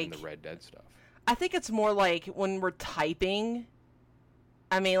of, like... even the Red Dead stuff. I think it's more like when we're typing.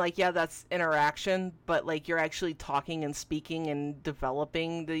 I mean, like, yeah, that's interaction, but, like, you're actually talking and speaking and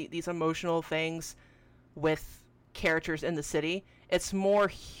developing these emotional things with characters in the city. It's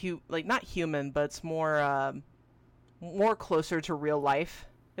more, not human, but it's more closer to real life,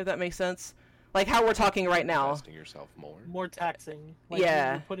 if that makes sense. Like how we're talking right now. Investing yourself more. More taxing. Like,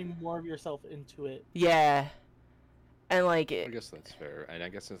 Yeah. You're putting more of yourself into it. Yeah. And, like... I guess that's fair. And I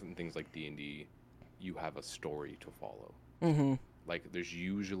guess in things like D&D, you have a story to follow. Mm-hmm. Like, there's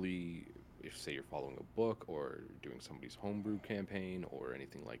usually, if, say, you're following a book or doing somebody's homebrew campaign or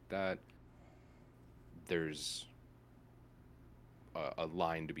anything like that, there's a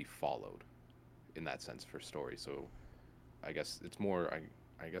line to be followed in that sense for story. So I guess it's more,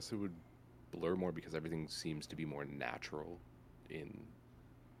 I guess it would blur more because everything seems to be more natural in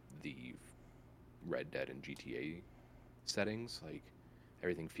the Red Dead and GTA settings. Like,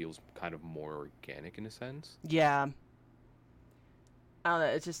 everything feels kind of more organic in a sense. Yeah. I don't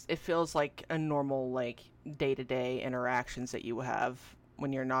know, it feels like a normal, like, day-to-day interactions that you have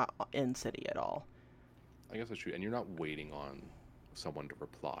when you're not in city at all. I guess that's true. And you're not waiting on someone to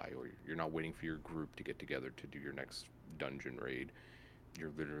reply, or you're not waiting for your group to get together to do your next dungeon raid.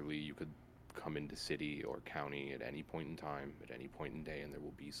 You could come into city or county at any point in time, at any point in day, and there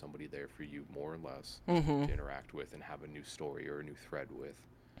will be somebody there for you, more or less, to interact with and have a new story or a new thread with.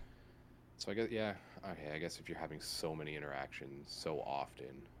 So I guess, yeah, okay, I guess if you're having so many interactions so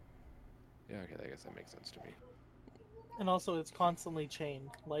often, yeah, okay, I guess that makes sense to me. And also, it's constantly chained.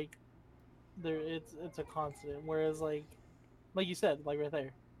 Like, it's a constant. Whereas, like you said, like right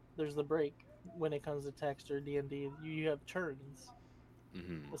there, there's the break when it comes to text or D&D. You have turns,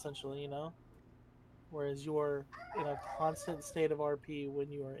 essentially, you know? Whereas you're in a constant state of RP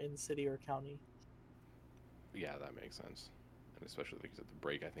when you are in city or county. Yeah, that makes sense. And especially because at the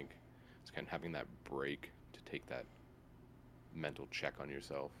break, I think it's kind of having that break to take that mental check on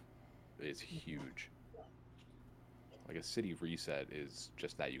yourself is huge. Like a city reset is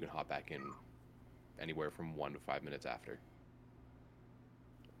just that you can hop back in anywhere from 1 to 5 minutes after,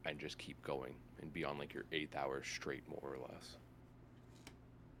 and just keep going and be on like your 8th hour straight, more or less.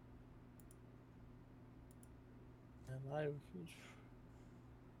 And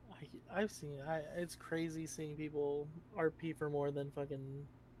I've seen it's crazy seeing people RP for more than fucking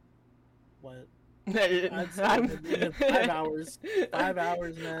what? I'd say I'm 5 hours. 5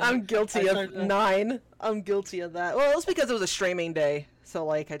 hours, man. I'm guilty I of started- 9. I'm guilty of that. Well, it's because it was a streaming day, so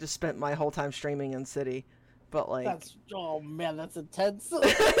like I just spent my whole time streaming in City. But like oh man, that's intense.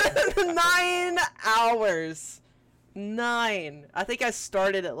 9 hours. 9. I think I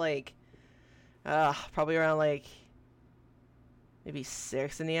started at like probably around like maybe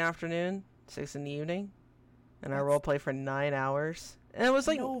 6 in the afternoon, 6 in the evening, and I roleplay for 9 hours. And it was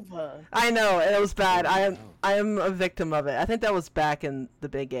like Nova. I know, and it was bad. Oh, I am a victim of it. I think that was back in the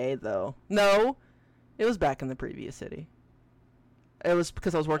Big A though. No, it was back in the previous city. It was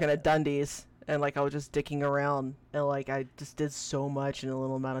because I was working at Dundee's and like I was just dicking around and like I just did so much in a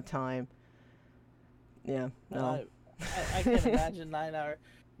little amount of time. Yeah, no. I can't imagine 9 hours.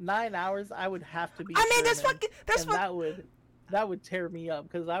 9 hours, I would have to be. I mean, Sherman, that would tear me up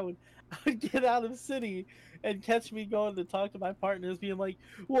because I would get out of City and catch me going to talk to my partners, being like,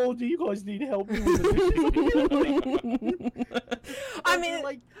 "Well, do you guys need help with this?" I mean,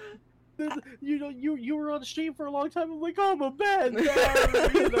 like, you know, you were on stream for a long time. I'm like, "Oh, I'm a bad guy."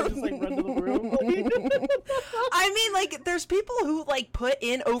 You know, just like run to the room. I mean, like, there's people who like put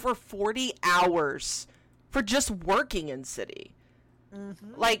in over 40 hours for just working in City.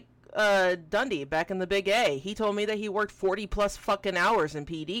 Mm-hmm. Like Dundee back in the Big A, he told me that he worked 40 plus fucking hours in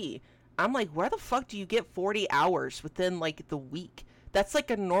PD. I'm like, where the fuck do you get 40 hours within like the week? That's like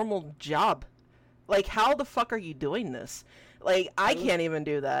a normal job. Like, how the fuck are you doing this? Like, I can't even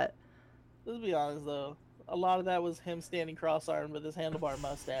do that. Let's be honest though, a lot of that was him standing cross-armed with his handlebar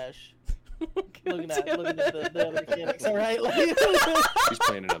mustache. looking at the other mechanics, all right? Like, He's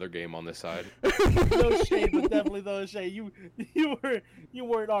playing another game on this side. no shade, but definitely no shade. You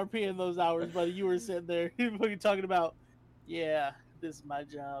weren't RPing those hours, buddy. You were sitting there, you talking about, yeah, this is my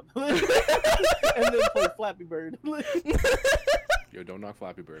job, and then play Flappy Bird. Yo, don't knock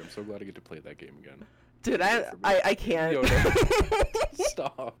Flappy Bird. I'm so glad I get to play that game again. Dude, I can't. Yo, no.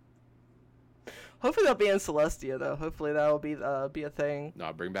 Stop. Hopefully they'll be in Celestia though. Hopefully that'll be a thing.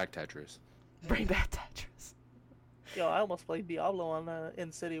 Nah, bring back Tetris. Bring back Tetris. Yo, I almost played Diablo on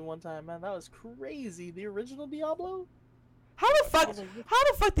in City one time, man. That was crazy. The original Diablo. How the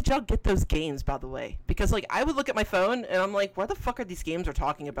fuck did y'all get those games, by the way? Because like I would look at my phone and I'm like, where the fuck are these games we're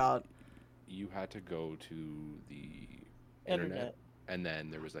talking about? You had to go to the internet, and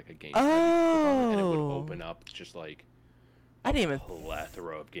then there was like a game Oh. and it would open up just like I didn't even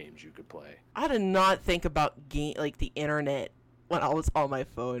plethora of games you could play. I did not think about like the internet when I was on my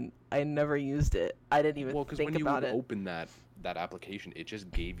phone. I never used it. I didn't even think about it. When you would open that application, it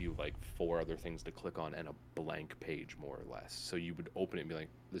just gave you like 4 other things to click on and a blank page, more or less. So you would open it and be like,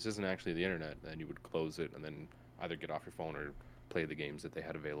 this isn't actually the internet. And then you would close it and then either get off your phone or play the games that they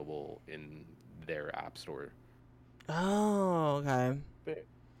had available in their app store. Oh, okay.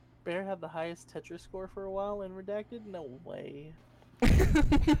 Bear had the highest Tetris score for a while in Redacted? No way. Bring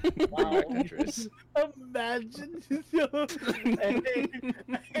back Tetris. Imagine.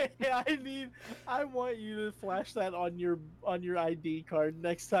 I want you to flash that on your ID card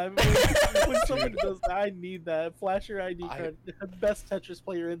next time. When someone does that, I need that. Flash your ID card. Best Tetris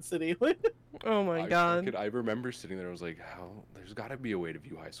player in City. Oh my god. I remember sitting there, I was like, there's got to be a way to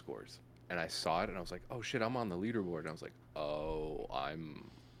view high scores. And I saw it and I was like, oh shit, I'm on the leaderboard. And I was like, oh, I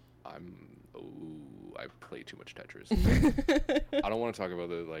play too much Tetris. I don't want to talk about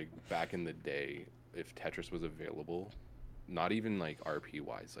the, like, back in the day, if Tetris was available, not even like RP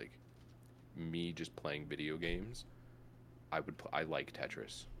wise, like me just playing video games, I like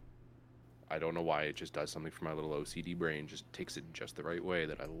Tetris. I don't know why, it just does something for my little OCD brain, just takes it just the right way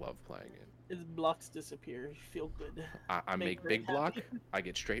that I love playing it. His blocks disappear. You feel good. I make big block, I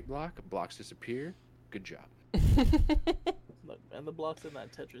get straight block, blocks disappear. Good job. Look, man, the blocks in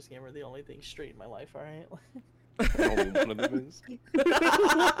that Tetris game are the only thing straight in my life, alright? Only one of them is.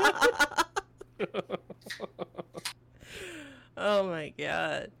 Oh my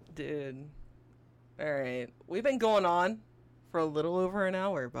god, dude. Alright. We've been going on for a little over an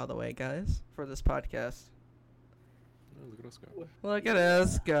hour, by the way, guys, for this podcast. Oh, look at us go. Look at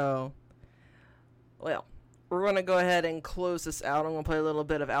us go. Well, we're going to go ahead and close this out. I'm going to play a little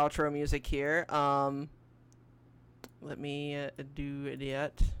bit of outro music here. Let me do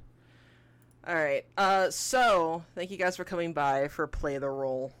that. Alright, so, thank you guys for coming by for Play the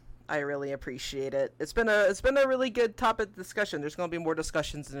Role. I really appreciate it. It's been a really good topic discussion. There's going to be more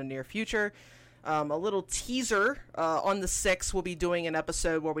discussions in the near future. A little teaser, on the 6th, we'll be doing an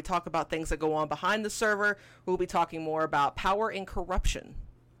episode where we talk about things that go on behind the server. We'll be talking more about power and corruption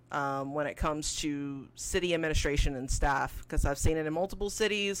when it comes to city administration and staff, because I've seen it in multiple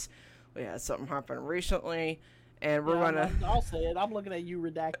cities. We had something happen recently, and we're I'll say it. I'm looking at you,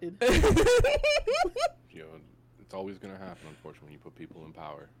 redacted. It's always going to happen, unfortunately, when you put people in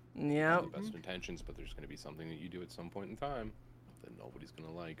power. Yeah. The best intentions, but there's going to be something that you do at some point in time that nobody's going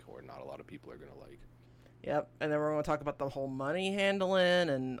to like, or not a lot of people are going to like. Yep. And then we're going to talk about the whole money handling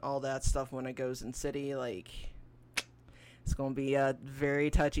and all that stuff when it goes in city. Like, it's going to be a very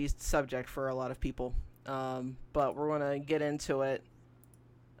touchy subject for a lot of people. But we're going to get into it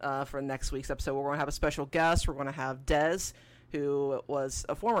for next week's episode. We're going to have a special guest. We're going to have Dez, who was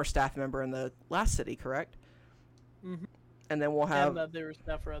a former staff member in the last city, correct? Mm-hmm. And then we'll have... And they were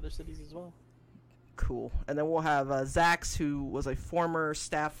staff for other cities as well. Cool. And then we'll have Zax, who was a former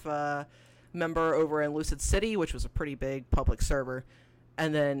staff member over in Lucid City, which was a pretty big public server.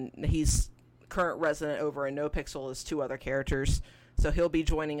 And then he's current resident over in NoPixel as 2 other characters. So he'll be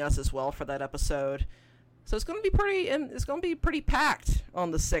joining us as well for that episode. So it's going to be pretty packed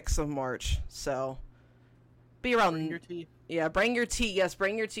on the 6th of March. So be around. Bring your tea. Yeah, bring your tea. Yes,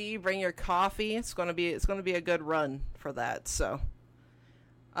 bring your tea, bring your coffee. It's going to be a good run for that. So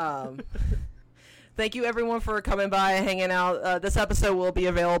thank you everyone for coming by and hanging out. This episode will be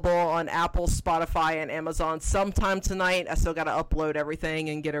available on Apple, Spotify, and Amazon sometime tonight. I still got to upload everything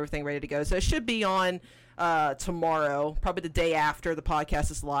and get everything ready to go. So it should be on tomorrow, probably the day after the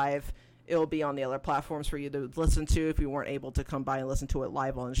podcast is live. It'll be on the other platforms for you to listen to if you weren't able to come by and listen to it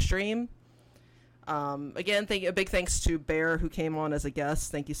live on stream. Again, a big thanks to Bear, who came on as a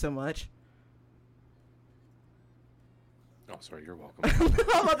guest. Thank you so much. Oh, sorry, you're welcome. I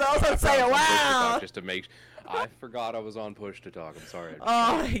was going to say, wow. Just to make, I forgot I was on push to talk. I'm sorry.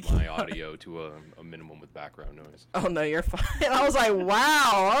 I just my audio to a minimum with background noise. Oh no, you're fine. I was like,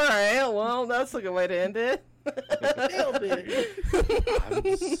 wow. All right, well, that's a good way to end it. Nailed it.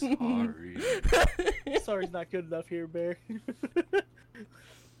 I'm sorry. Sorry's not good enough here, Bear.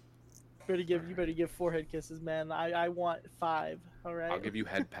 You better give forehead kisses, man. I want 5. All right. I'll give you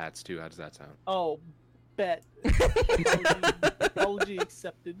head pats too. How does that sound? Oh, bet. OG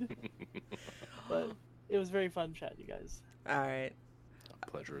accepted. But it was very fun chatting, you guys. All right.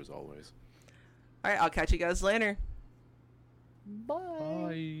 Pleasure as always. All right, I'll catch you guys later. Bye.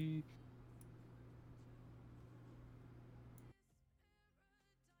 Bye.